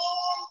a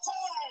long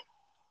time.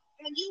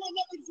 And you were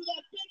looking for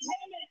that big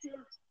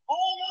haymaker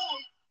all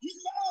night. You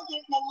found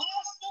it in the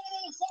last minute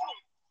of the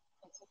fight.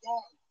 I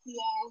forgot 2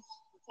 hours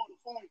before the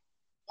fight.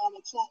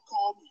 Donald Trump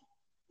called me.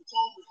 He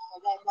told me I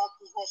got to knock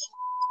this Russian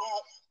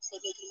out so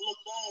they can look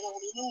bad on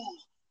the news.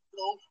 You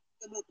know,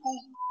 and they're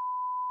Putin.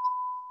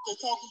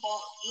 They're talking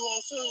about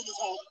USA in this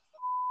whole.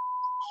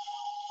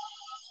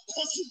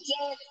 Listen,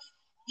 Derek,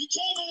 you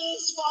came into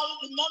this fight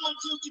the number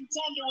 2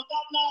 contender with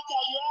that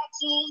knockout. You're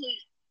absolutely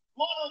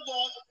one of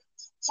the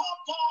top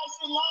guys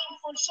in line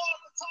for a shot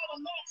at the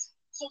title next.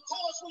 So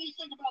tell us what you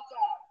think about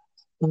that.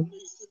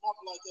 He's sitting up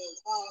like that.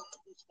 It's not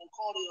some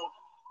cardio.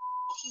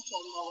 She's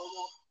talking about right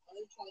now. I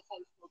ain't trying to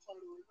fight for a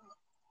title right now.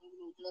 I'm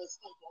going to get that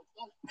stuff like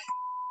that.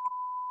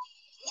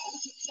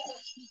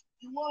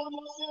 You're one of the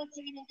most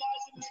entertaining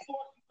guys in the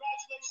sport.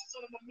 Congratulations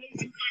on an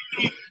amazing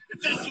victory.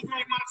 Thank you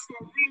very much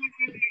for a really,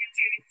 really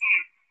entertaining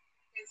fight.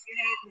 Thanks for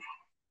having me.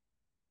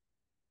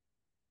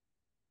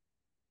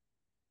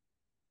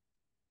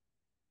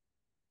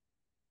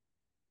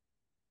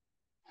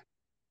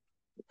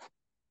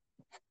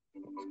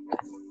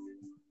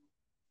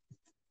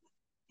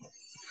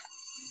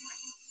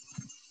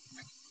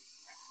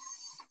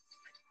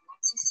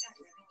 Once you start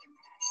living your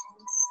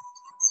passions,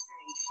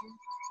 inspiration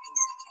is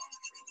everywhere.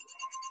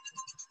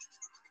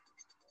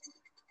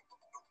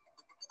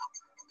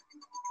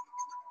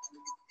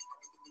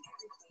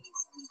 Every day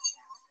is